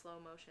was in slow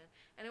motion.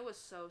 And it was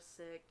so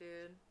sick,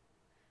 dude.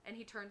 And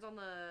he turns on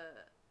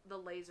the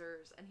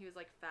lasers, and he was,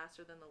 like,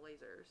 faster than the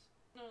lasers.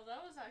 No, that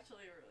was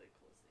actually a really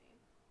cool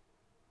scene.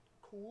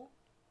 Cool.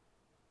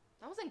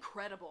 That was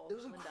incredible, It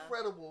was Linda.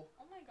 incredible.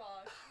 Oh my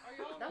gosh. Are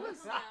y'all That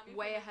was looking at me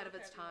way for ahead of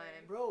its vocabulary?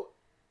 time. Bro,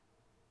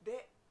 they.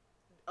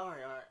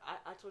 Alright.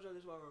 I told y'all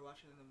this while we were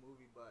watching in the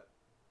movie, but.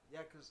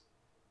 Yeah, because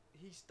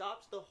he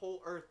stops the whole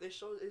Earth. It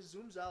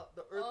zooms out.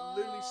 The Earth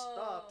literally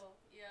stopped. Oh,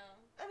 yeah.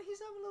 And he's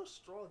having a little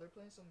straw. They're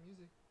playing some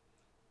music.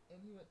 And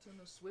he went to turn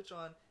the switch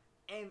on.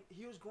 And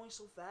he was going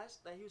so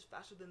fast that he was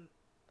faster than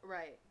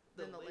Right.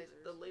 the, Than the la-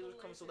 lasers. the lasers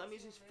coming. So that lasers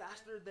means he's were moving.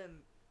 faster than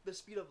the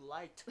speed of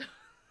light.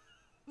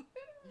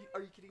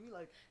 Are you kidding me?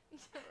 Like,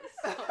 so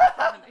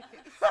funny.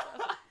 So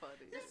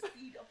funny. The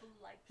speed of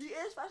light. he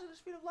is faster than the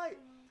speed of light.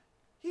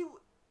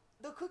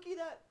 The cookie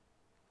that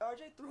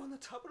RJ threw on the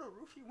top of the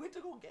roof, he went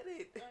to go get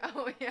it.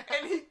 Oh, yeah.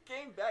 And he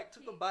came back,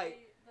 took a bite.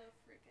 Ate the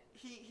freaking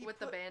He With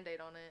the put-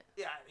 Band-Aid on it.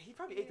 Yeah, he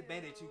probably ate the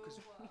Band-Aid too, because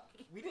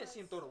Ew. we didn't see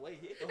him throw it away.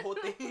 He ate the whole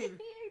thing. Ew.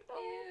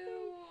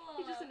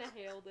 He just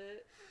inhaled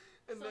it.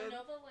 And so then,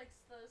 Nova likes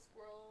the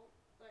squirrel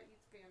that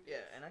eats band-aids.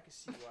 yeah, and I can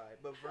see why.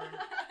 But Vern,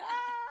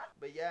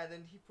 but yeah, and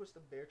then he puts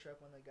the bear trap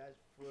on the guy's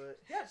foot.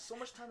 He had so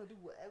much time to do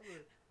whatever.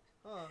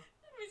 Huh.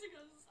 Mason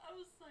goes, I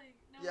was like,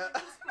 no, Yeah.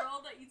 it's a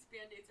squirrel that eats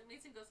band-aids. And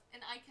Mason goes,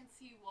 and I can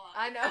see why.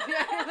 I know.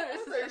 Yeah,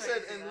 So he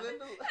said, and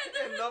Linda,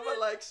 and Nova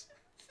likes.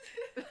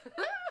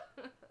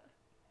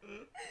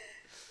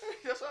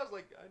 That's why I was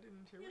like, I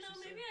didn't hear You what know,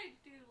 she maybe said. I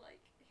do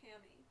like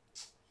Hammy.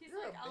 He's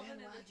You're like a Alvin and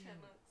the bandwagon.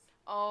 Chipmunks.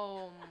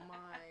 Oh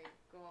my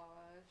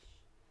gosh.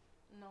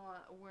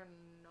 We're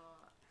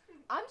not.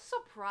 I'm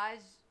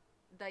surprised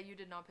that you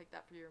did not pick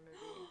that for your movie.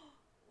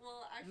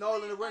 Well, actually, No,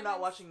 Linda, we're I'm not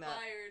watching that.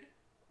 inspired.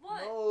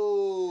 What?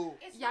 No.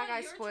 It's Yeah, not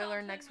guys, your spoiler.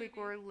 childhood Next week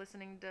movie. we're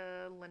listening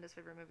to Linda's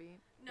favorite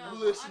movie. No,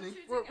 Listening. I'm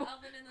choosing We're-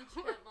 Alvin and the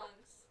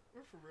Chipmunks.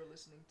 We're for real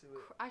listening to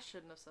it. I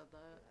shouldn't have said that.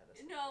 Yeah, that's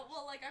No, hilarious.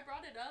 well, like I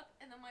brought it up,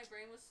 and then my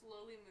brain was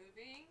slowly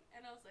moving,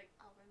 and I was like,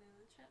 Alvin and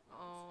the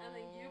Chipmunks, and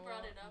then you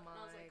brought it up, and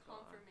I was like, my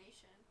gosh.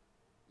 confirmation.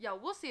 Yeah,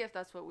 we'll see if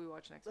that's what we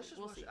watch next Let's week. just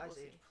We'll watch see. Ice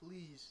We'll Age, see.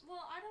 please.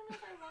 Well, I don't know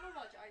if I want to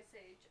watch Ice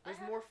Age.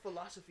 There's more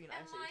philosophy in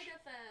In Ice my Age.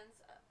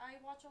 defense, I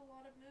watch a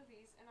lot of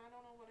movies, and I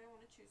don't know what I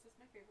want to choose as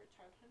my favorite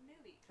childhood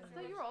movie. I 'Cause thought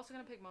there you were was- also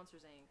gonna pick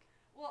Monsters Inc.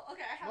 Well,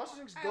 okay, I have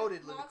Monsters Inc.'s I have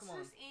goated, Linda, come on.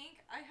 Monsters Inc.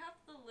 I have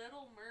The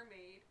Little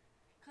Mermaid,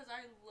 because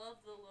I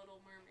love The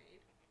Little Mermaid.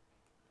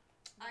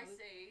 Ice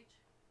Age,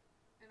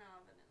 and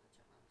Alvin and the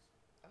Chipmunks.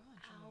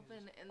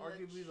 Alvin and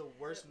Arguably the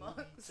worst movie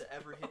Chipmunks. to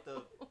ever hit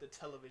the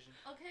television.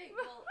 Okay,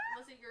 well,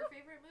 was it your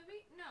favorite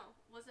movie? No.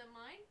 Was it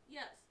mine?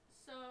 Yes.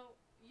 So,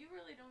 you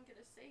really don't get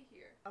a say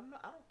here. I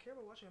don't care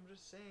about watching. I'm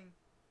just saying,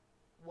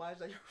 why is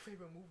that your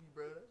favorite movie,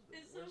 bro? That's the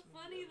It's so worst movie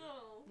funny, ever.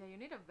 though. Yeah, you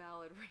need a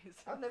valid reason.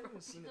 I've never for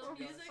even seen it, The to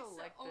be music,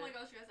 honest. oh my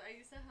gosh, guys, I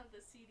used to have the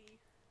CD.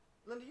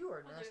 Linda, you are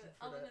Of nasty the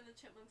for Alvin that. and the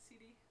Chipmunks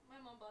CD. My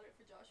mom bought it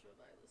for Joshua,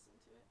 but I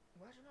listened to it.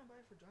 Why'd you not buy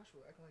it for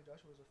Joshua? Acting like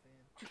Joshua was a fan.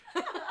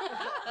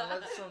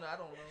 Unless something I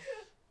don't know.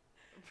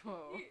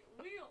 Bro.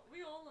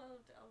 We all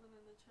loved Alvin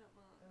and the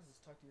Chipmunks. Yeah,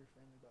 just talk to your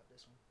family about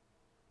this one.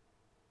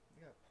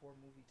 You got poor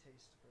movie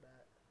taste for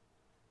that.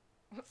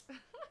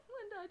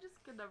 Linda,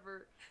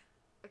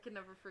 I could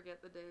never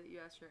forget the day that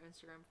you asked your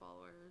Instagram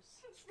followers.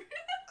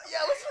 Yeah,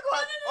 let's talk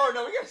about. Oh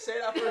no, we gotta say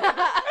that for.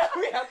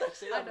 We have to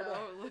say I that. For know,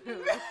 that.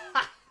 literally.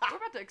 We're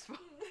about to expose.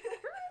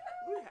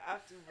 We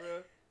have to,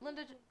 bro.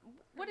 Linda,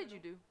 what did you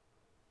do?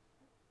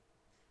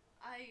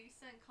 I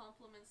sent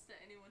compliments to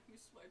anyone who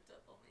swiped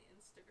up on my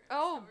Instagram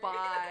Oh, story.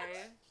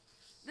 bye.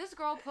 This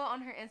girl put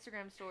on her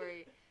Instagram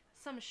story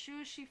some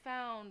shoes she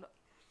found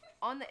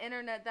on the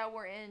internet that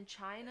were in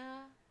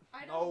China.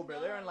 I No, don't bro,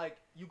 know. they're in like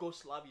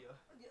Yugoslavia.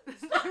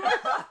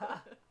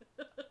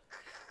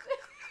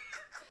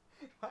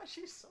 Why is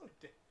she so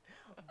dead?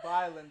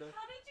 Bye, Linda.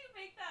 How did you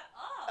make that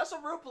up? That's a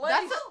real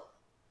place.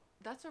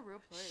 That's a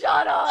real place.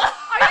 Shut up!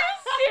 Are you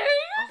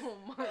serious? Oh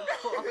my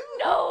god.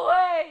 No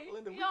way!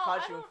 Linda, we Yo,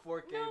 caught I you in don't-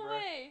 4K, no bro.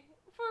 way.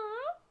 For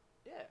real?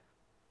 Yeah.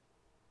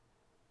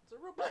 It's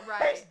a real place,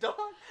 Right. dog.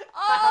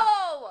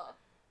 Oh!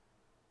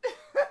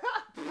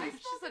 I She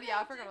spelled said, it yeah,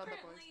 I out forgot about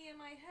that place. differently in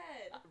my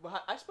head.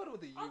 But I spelled it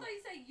with a U. I thought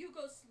you said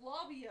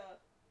Yugoslavia.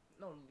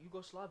 No,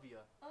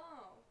 Yugoslavia.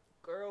 Oh.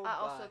 Girl, I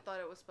also bye. thought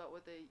it was spelled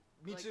with a.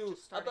 Me like, too.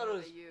 just I thought it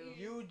was starting with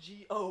a U.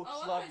 U-G-O, Oh, I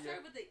thought I Slavia.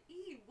 started with the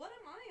E. What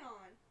am I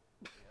on?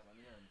 Yeah, let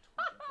me learn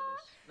tweaking for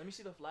this. Let me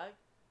see the flag.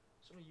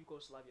 Show me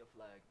Yugoslavia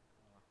flag.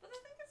 But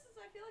the thing is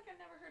I feel like I've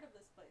never heard of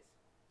this place.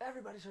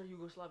 Everybody's heard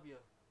Yugoslavia.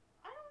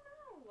 I don't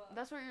know.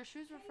 That's where your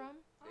shoes were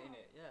from? Oh. Ain't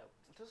it? Yeah.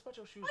 Tell us about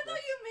your shoes, I bro.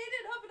 thought you made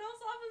it up and I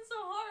was laughing so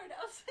hard.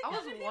 I was like, I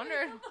was didn't even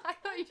wondering. know the I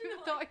thought you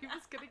country thought like you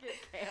was that. gonna get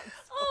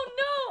canceled. Oh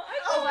no! I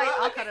I was like, bro,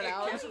 I'll I cut it get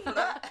out. canceled for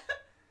that.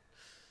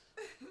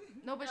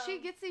 No, but she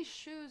No. gets these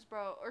shoes,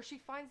 bro, or she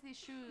finds these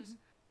shoes,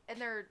 and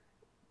they're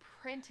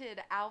printed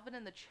Alvin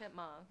and the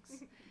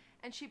Chipmunks,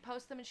 and she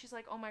posts them, and she's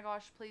like, "Oh my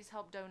gosh, please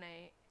help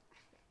donate."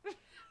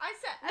 I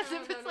said As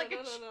if it's like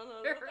a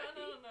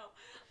no.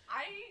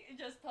 I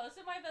just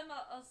posted my Venmo.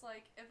 I was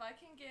like, if I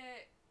can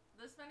get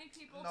this many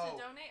people to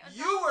donate $1.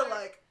 You were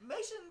like,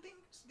 Mason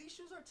thinks these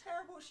shoes are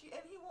terrible.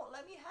 And he won't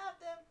let me have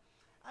them.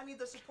 I need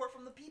the support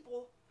from the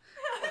people.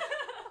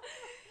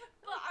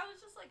 But I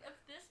was just like, if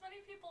this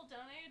many people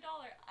donate $1,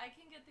 I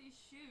can get these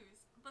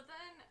shoes. But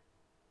then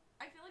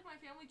I feel like my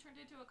family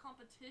turned into a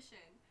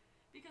competition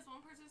because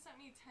one person sent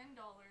me $10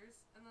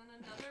 and then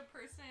another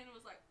person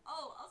was like,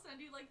 oh, I'll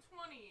send you like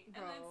 20.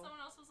 And then Bro.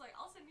 someone else was like,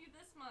 I'll send you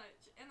this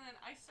much. And then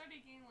I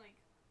started getting like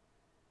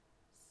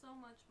so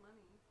much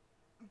money.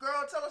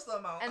 Girl, tell us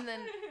the amount. And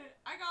then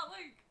I got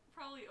like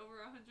probably over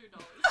 $100.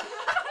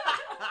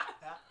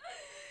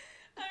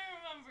 I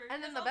remember. And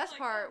then 'cause the I was best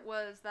like, part oh.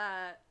 was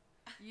that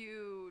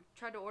you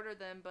tried to order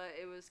them, but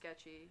it was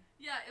sketchy.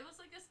 Yeah, it was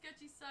like a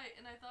sketchy site,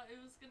 and I thought it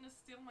was gonna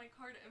steal my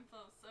card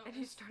info. So And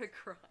you started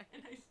crying.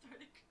 and I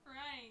started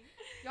crying.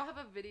 Y'all have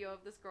a video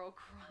of this girl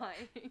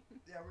crying.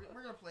 Yeah,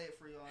 we're gonna play it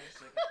for you in a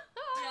second.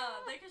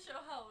 Yeah, they can show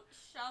how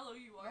shallow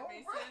you are, No,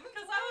 Mason. we're-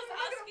 Because I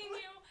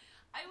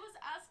was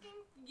asking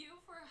you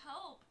for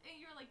help, and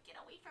you're like, "Get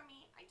away from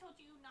me! I told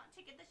you not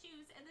to get the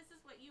shoes, and this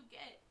is what you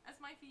get as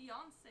my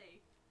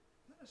fiance."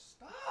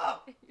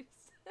 Stop! You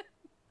said-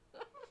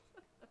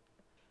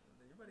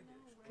 You're about to get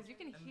No exposed. Cause you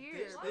can And hear.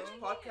 this Why bitch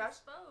am I getting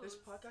podcast- exposed? This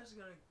podcast is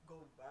gonna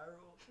go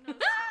viral. No,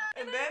 stop.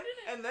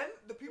 And then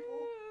the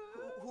people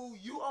who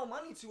you owe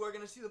money to are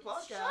gonna see the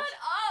podcast. Shut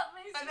up,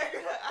 Mason. And they're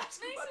gonna ask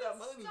you about that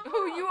Mason, money. stop.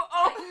 Who you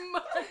owe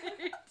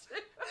money to.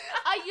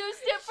 I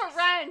used it for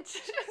rent.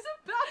 She's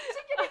about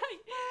to get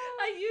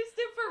I used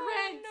it for Oh,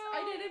 rent. no.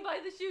 I didn't buy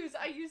the shoes.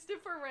 I used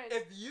it for rent.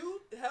 If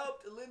you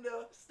helped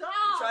Linda Stop.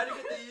 try to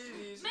get the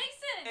Yeezys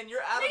Mason. and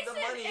you're out Mason, of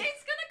the money,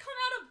 it's gonna come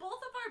out of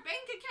both of our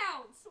bank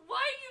accounts. Why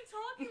are you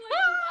talking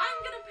like I'm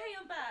gonna pay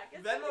him back?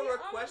 It's Venmo gonna be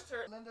request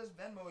her. Linda's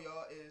Venmo,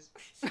 y'all, is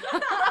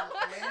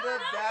Linda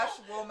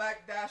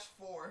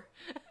Linda-Womack-4.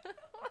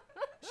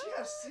 She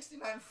has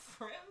 69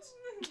 friends?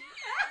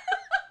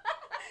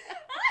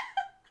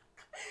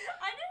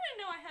 I didn't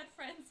know I had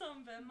friends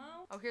on Venmo.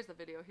 Oh, here's the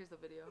video. Here's the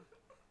video.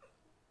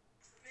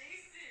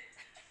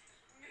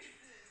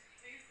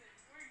 Mason,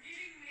 we're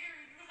getting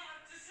married. You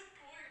have to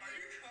support us. Are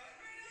you crying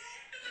right now?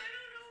 Because I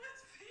don't know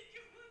what's fake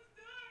and what's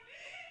not.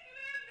 And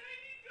I have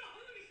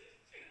 $90 to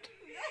spend.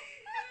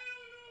 And I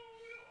don't know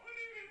who to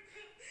order it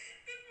from.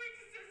 This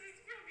person says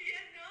it's from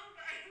Vietnam,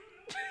 but I don't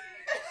know where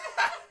it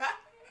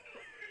is.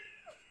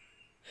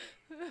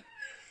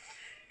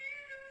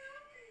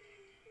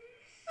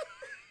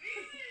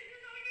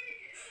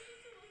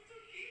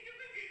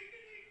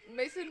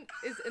 Mason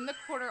is in the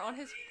corner on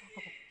his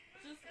phone.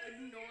 Just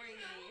ignoring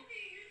me. I'm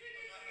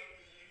not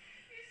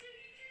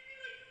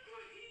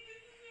helping you.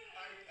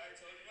 I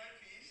told you my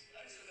piece.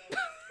 I said that was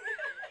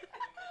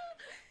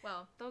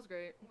Wow, that was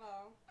great.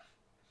 Wow.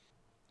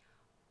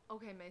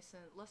 Okay, Mason,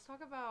 let's talk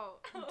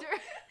about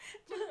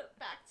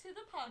Back to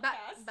the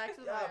podcast. back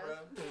to the Yeah,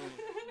 podcast. bro.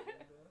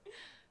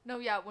 No,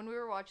 yeah, when we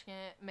were watching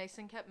it,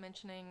 Mason kept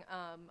mentioning,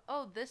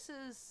 oh, this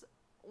is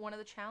one of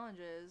the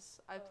challenges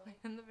I played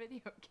in the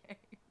video game.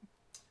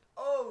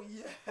 Oh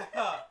yeah,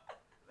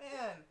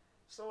 man.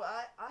 So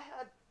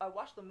I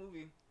watched the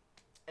movie,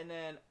 and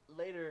then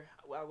later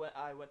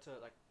I went to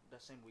like the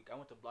same week I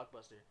went to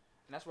Blockbuster,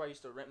 and that's where I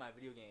used to rent my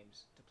video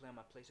games to play on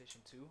my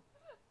PlayStation 2. No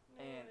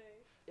And- way.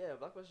 Yeah,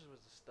 Blockbuster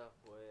was the stuff,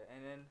 boy.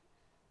 And then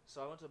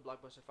so I went to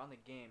Blockbuster, found the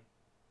game,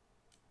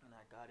 and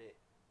I got it,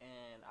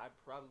 and I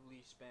probably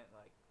spent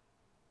like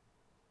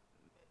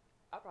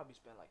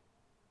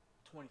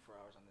 24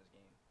 hours on this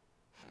game.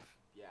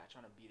 Yeah,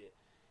 trying to beat it.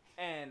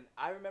 And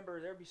I remember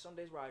there'd be some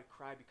days where I'd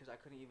cry because I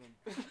couldn't even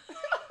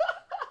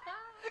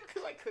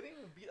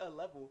beat a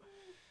level.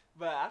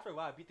 But after a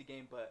while I beat the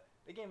game, but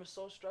the game is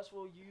so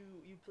stressful.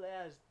 You play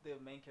as the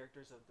main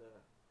characters of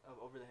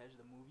Over the Hedge,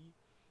 the movie,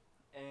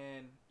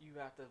 and you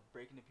have to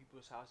break into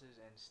people's houses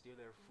and steal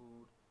their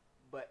food.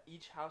 But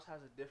each house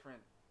has a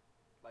different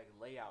like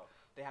layout.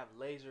 They have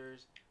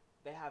lasers,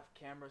 they have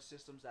camera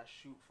systems that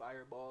shoot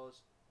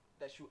fireballs,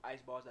 that shoot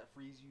ice balls that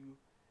freeze you.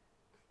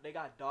 They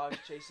got dogs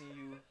chasing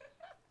you.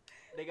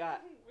 They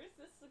got Where's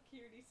this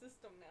security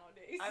system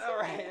nowadays? I know,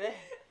 right?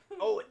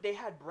 Oh, they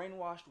had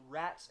brainwashed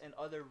rats and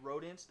other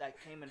rodents that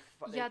came and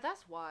Yeah,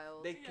 that's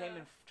wild. they came Yeah.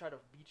 and tried to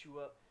beat you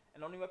up,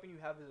 and the only weapon you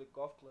have is a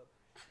golf club.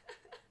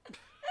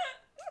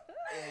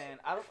 And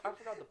I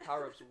forgot the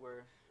power ups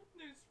were.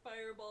 There's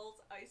fireballs,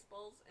 ice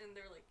balls, and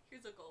they're like,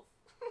 here's a golf.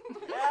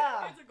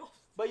 Yeah. Here's a golf.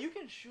 But you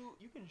can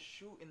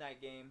shoot in that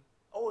game.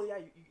 Oh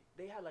yeah,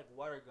 they had like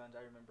water guns,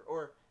 I remember,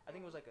 or I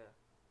think it was like a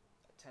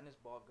tennis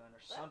ball gun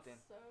or something.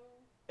 That's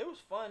so. It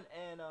was fun,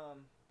 and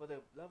but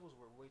the levels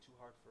were way too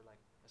hard for like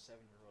a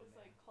 7-year-old It's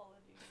man. like Call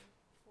of Duty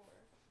for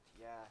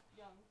Yeah.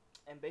 young.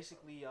 And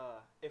basically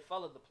it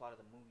followed the plot of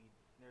the movie.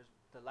 There's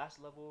the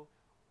last level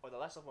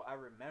I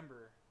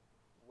remember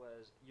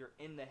was you're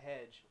in the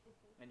hedge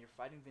and you're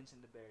fighting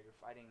Vincent the Bear, you're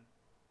fighting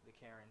the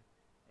Karen,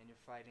 and you're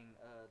fighting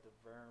the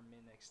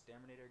vermin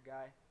exterminator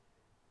guy.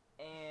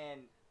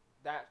 And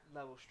that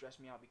level stressed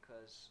me out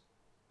because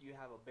you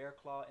have a bear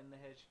claw in the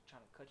hedge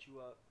trying to cut you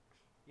up.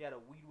 You had a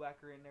weed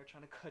whacker in there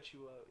trying to cut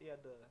you up. You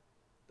had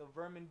the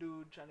vermin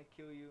dude trying to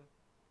kill you.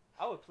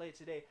 I would play it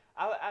today.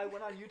 I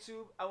went on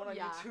YouTube.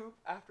 Yeah. YouTube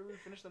after we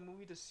finished the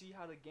movie to see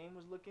how the game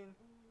was looking.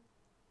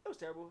 It was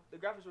terrible. The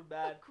graphics were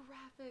bad. The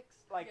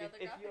graphics. Like yeah, if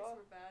the graphics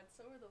y'all, were bad.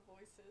 So were the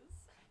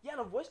voices. yeah,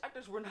 the voice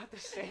actors were not the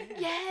same.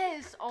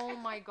 Yes! Oh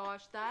my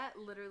gosh, that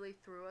literally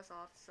threw us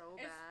off so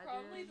It's bad.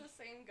 probably dude. the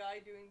same guy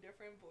doing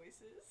different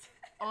voices.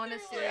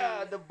 Honestly.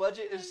 Yeah, the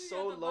budget is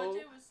so the low.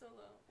 budget was so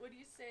low. Would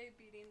you say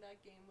beating that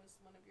game was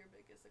one of your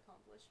biggest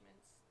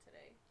accomplishments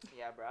today?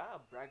 Yeah, bro.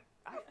 I'll brag.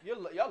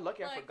 Y'all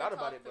lucky I Like forgot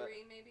the about top it, but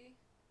three, maybe.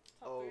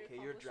 oh, Top three okay,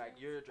 you're dragging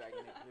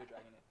accomplishments? it. You're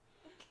dragging it.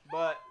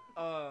 But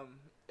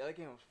that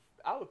game was.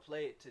 I would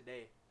play it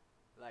today.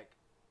 Like,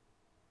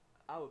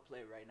 I would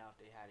play it right now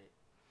if they had it,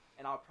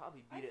 and I'll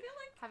probably I beat it. feel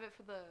like Have it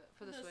for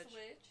the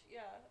Switch.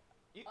 yeah.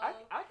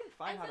 I can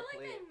find I how feel to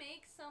like play they it.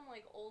 make some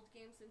like old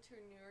games into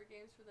newer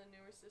games for the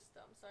newer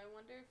system. So I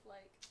wonder if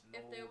like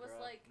if No, there was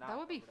bruh, like not That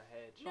would be Over the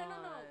Hedge. no,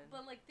 fun.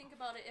 but like think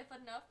about it. If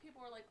enough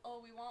people are like, oh,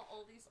 we want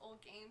all these old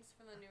games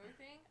for the newer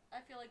thing,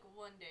 I feel like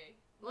one day.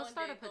 Let's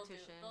one start day a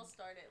petition. They'll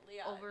start it.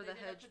 Yeah. Over they the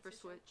did a Hedge for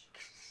petition. Switch.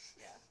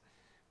 Yeah.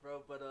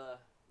 Bro, but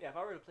yeah, if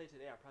I were to play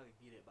today, I'd probably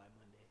beat it by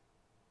Monday.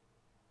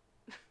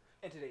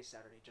 And today's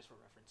Saturday, just for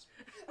reference.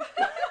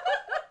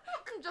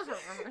 Just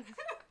remember.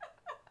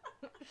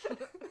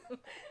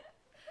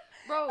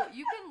 Bro,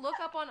 you can look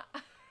up on.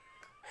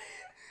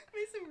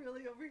 Mason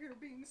really over here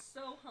being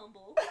so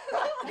humble.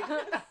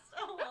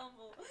 So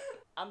humble.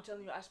 I'm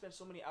telling you, I spent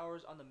so many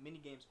hours on the mini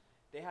games.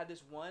 They had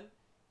this one,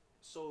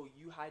 so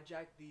you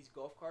hijack these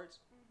golf carts,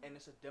 and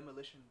it's a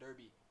demolition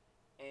derby,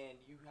 and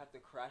you have to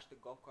crash the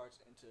golf carts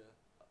into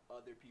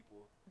other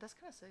people. That's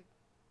kind of sick.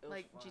 It was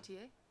Like fun.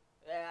 GTA?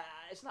 Yeah,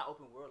 it's not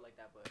open world like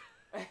that, but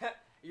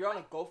you're on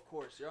a golf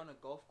course. You're on a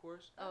golf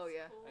course, Oh, That's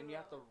yeah. cool, and you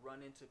have to though.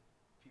 run into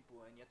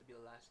people, and you have to be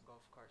the last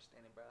golf cart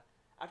standing, bro.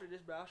 After this,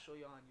 bro, I'll show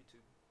you on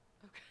YouTube.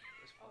 Okay.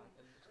 It's fun. Oh,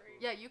 and it's great.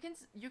 cool. Yeah,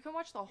 you can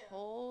watch the Yeah.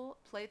 whole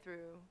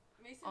playthrough.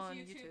 Mason's on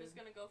YouTube is YouTube.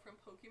 gonna go from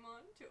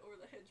Pokemon to Over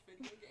the Hedge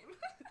video game.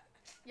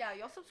 Yeah,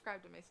 y'all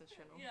subscribe to Mason's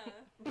channel. Yeah.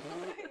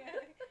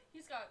 Yeah.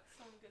 He's got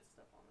some good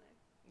stuff on there.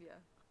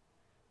 Yeah.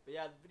 But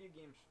yeah, the video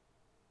games,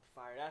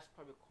 fire. That's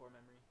probably a core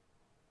memory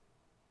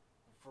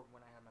from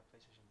when I had my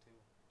PlayStation 2.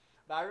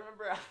 But I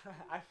remember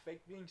I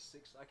faked being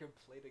sick so I could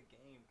play the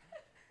game.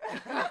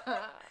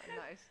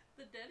 Nice.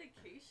 The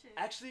dedication.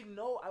 Actually,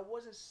 no, I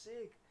wasn't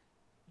sick.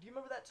 Do you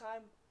remember that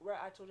time where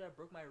I told you I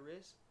broke my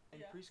wrist in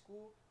Yeah.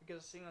 preschool because I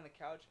was sitting on the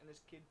couch and this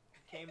kid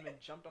came and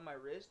jumped on my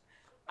wrist?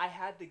 I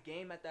had the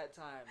game at that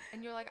time.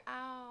 And you're like,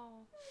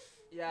 ow.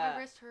 Yeah.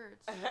 My wrist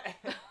hurts.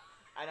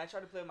 And I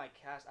tried to play with my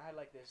cast. I had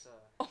like this.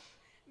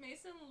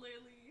 Mason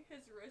literally,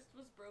 his wrist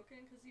was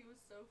broken because he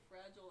was so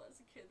fragile as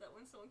a kid that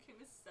when someone came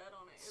and sat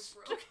on it, it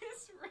broke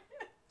his wrist.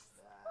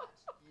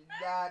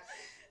 That's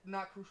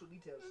not crucial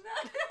details.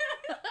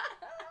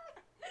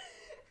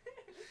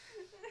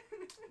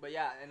 But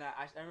yeah, and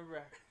I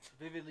remember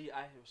vividly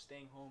I was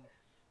staying home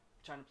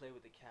trying to play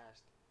with the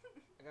cast.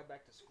 I got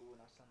back to school and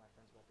I was telling my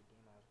friends about the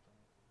game I was playing.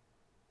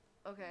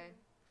 Okay.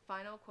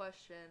 Final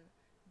question.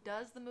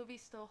 Does the movie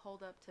still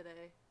hold up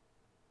today?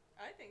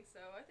 I think so.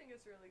 I think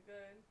it's really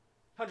good.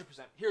 100%.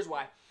 Here's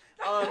why.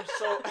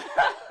 So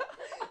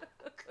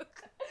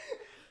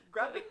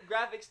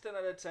graphics 10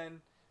 out of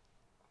 10.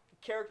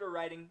 Character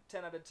writing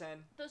 10 out of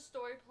 10. The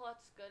story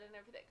plot's good and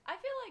everything. I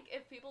feel like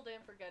if people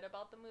didn't forget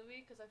about the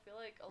movie, because I feel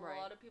like a Right.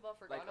 lot of people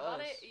forgot Like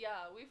about us. it.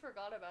 Yeah, we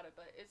forgot about it,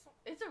 but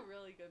it's a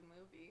really good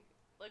movie.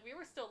 Like we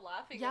were still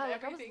laughing Yeah, at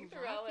like I was everything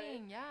throughout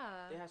laughing.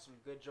 Yeah. They have some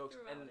good jokes,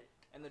 Throughout and it.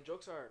 and the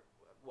jokes are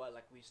what,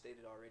 like we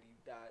stated already,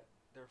 that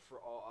they're for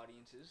all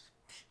audiences.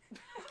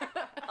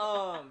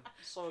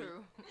 So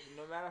True.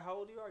 no matter how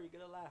old you are, you're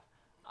gonna laugh.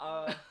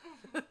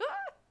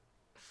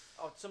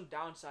 Oh, some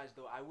downsides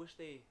though. I wish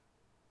they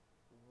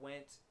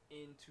went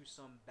into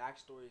some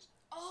backstories.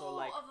 So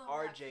like of the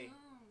RJ,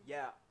 raccoon.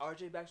 yeah,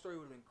 RJ backstory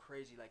would have been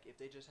crazy. Like if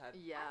they just had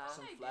Yeah.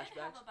 some They did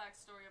flashbacks, have a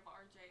backstory of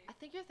RJ. I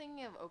think you're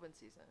thinking of open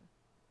season.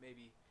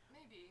 maybe.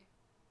 Maybe.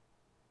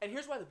 And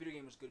here's why the video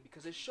game was good,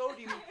 because it showed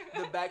you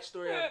the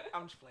backstory of.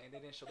 I'm just playing. They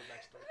didn't show the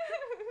backstory.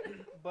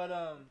 But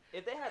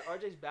if they had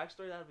RJ's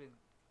backstory, that would have been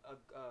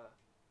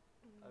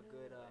a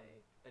good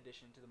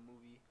addition to the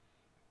movie.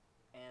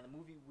 And the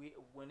movie,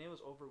 when it was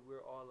over, we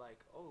were all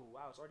like, "Oh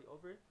wow, it's already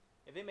over."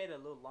 If they made it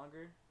a little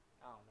longer,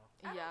 I don't know.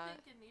 I Yeah.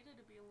 don't think it needed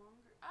to be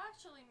longer.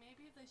 Actually,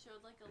 maybe if they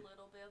showed like a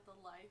little bit of the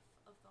life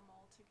of them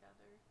all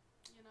together,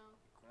 you know.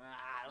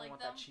 I don't Like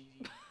want that them.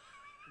 cheesy,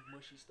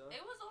 mushy stuff.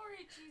 It was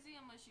already cheesy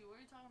and mushy. What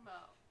are you talking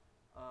about?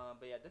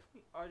 But yeah,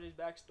 definitely RJ's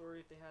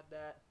backstory if they had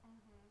that.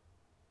 Mm-hmm.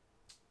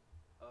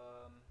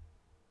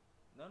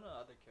 None of the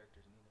other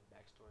characters need a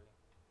backstory.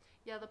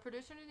 Yeah, the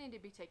producers need to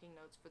be taking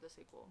notes for the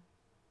sequel.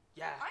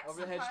 Yeah, I'm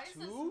Over the Hedge surprised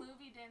this 2?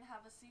 movie didn't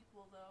have a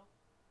sequel though.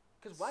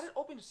 Because why did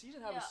Open Season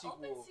have a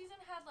sequel? Open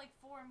Season had like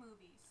 4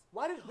 movies.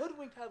 Why did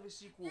Hoodwinked have a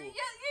sequel? Yeah.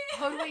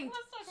 Hoodwinked.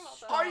 Let's talk about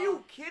that. Are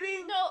you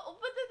kidding? No,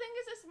 but the thing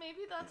is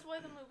maybe that's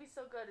why the movie's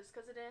so good. Is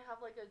because it didn't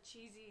have like a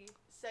cheesy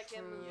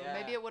second True. movie. Yeah.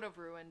 Maybe it would have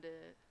ruined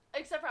it.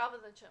 Except for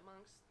Alvin and the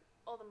Chipmunks.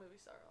 All the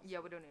movies are awesome. Yeah,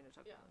 we don't need to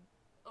talk Yeah. about it.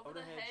 Over Over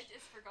the the Hedge. Hedge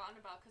is forgotten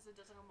about because it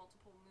doesn't have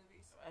multiple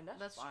movies. And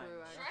that's fine.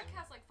 true, That's Shrek actually.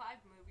 has like 5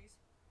 movies.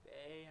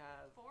 They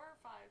have. 4 or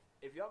 5.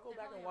 If y'all go They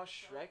back and really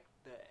watch have Shrek,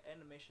 the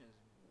animation is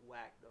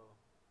whack though.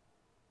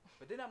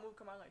 But did that movie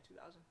come out in like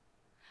 2000?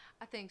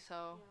 I think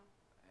so.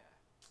 Yeah.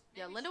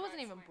 Yeah, Maybe Linda wasn't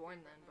Shrek's even my born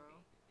favorite then, bro.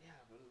 movie. Yeah,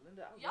 but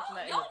Linda, I was Y'all, watching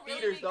that in y'all the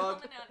really theaters, be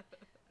dog. coming at.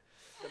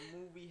 The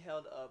movie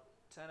held up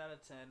 10 out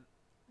of 10.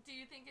 Do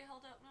you think it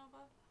held up,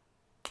 Nova?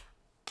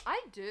 I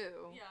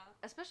do. Yeah.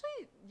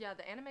 Especially, yeah,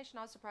 the animation,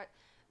 I was surprised.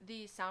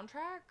 The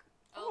soundtrack,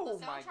 Oh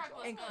the my soundtrack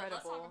was God. good.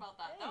 Let's Incredible. talk about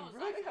that. That Dang, was bro,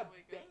 they actually have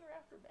really good. banger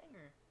after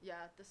banger.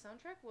 yeah, the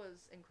soundtrack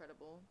was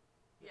incredible.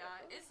 Yeah,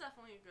 it's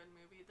definitely a good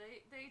movie.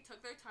 They took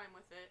their time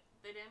with it.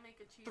 They didn't make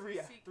a cheesy 3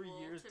 sequel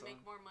years, to make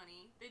Tom. more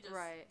money. They just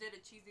Right. did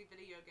a cheesy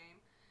video game,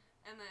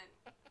 and then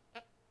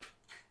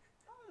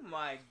Oh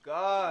my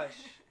gosh.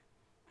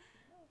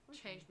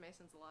 Changed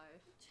Mason's life.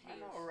 I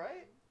changed know,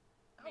 right?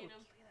 I Made would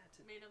him- play that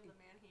made him today. the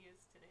man he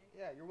is today.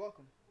 Yeah, you're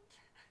welcome.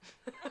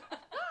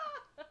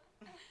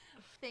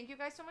 Thank you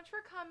guys so much for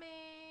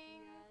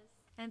coming. Yes.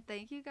 And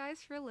thank you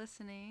guys for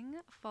listening.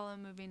 Follow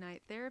Movie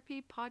Night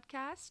Therapy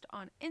Podcast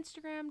on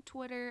Instagram,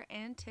 Twitter,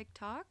 and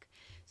TikTok.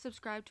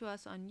 Subscribe to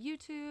us on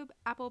YouTube,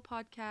 Apple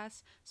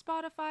Podcasts,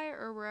 Spotify,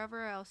 or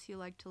wherever else you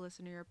like to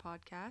listen to your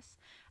podcasts.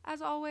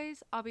 As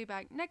always, I'll be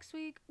back next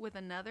week with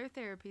another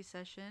therapy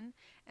session.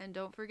 And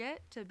don't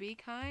forget to be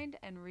kind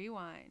and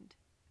rewind.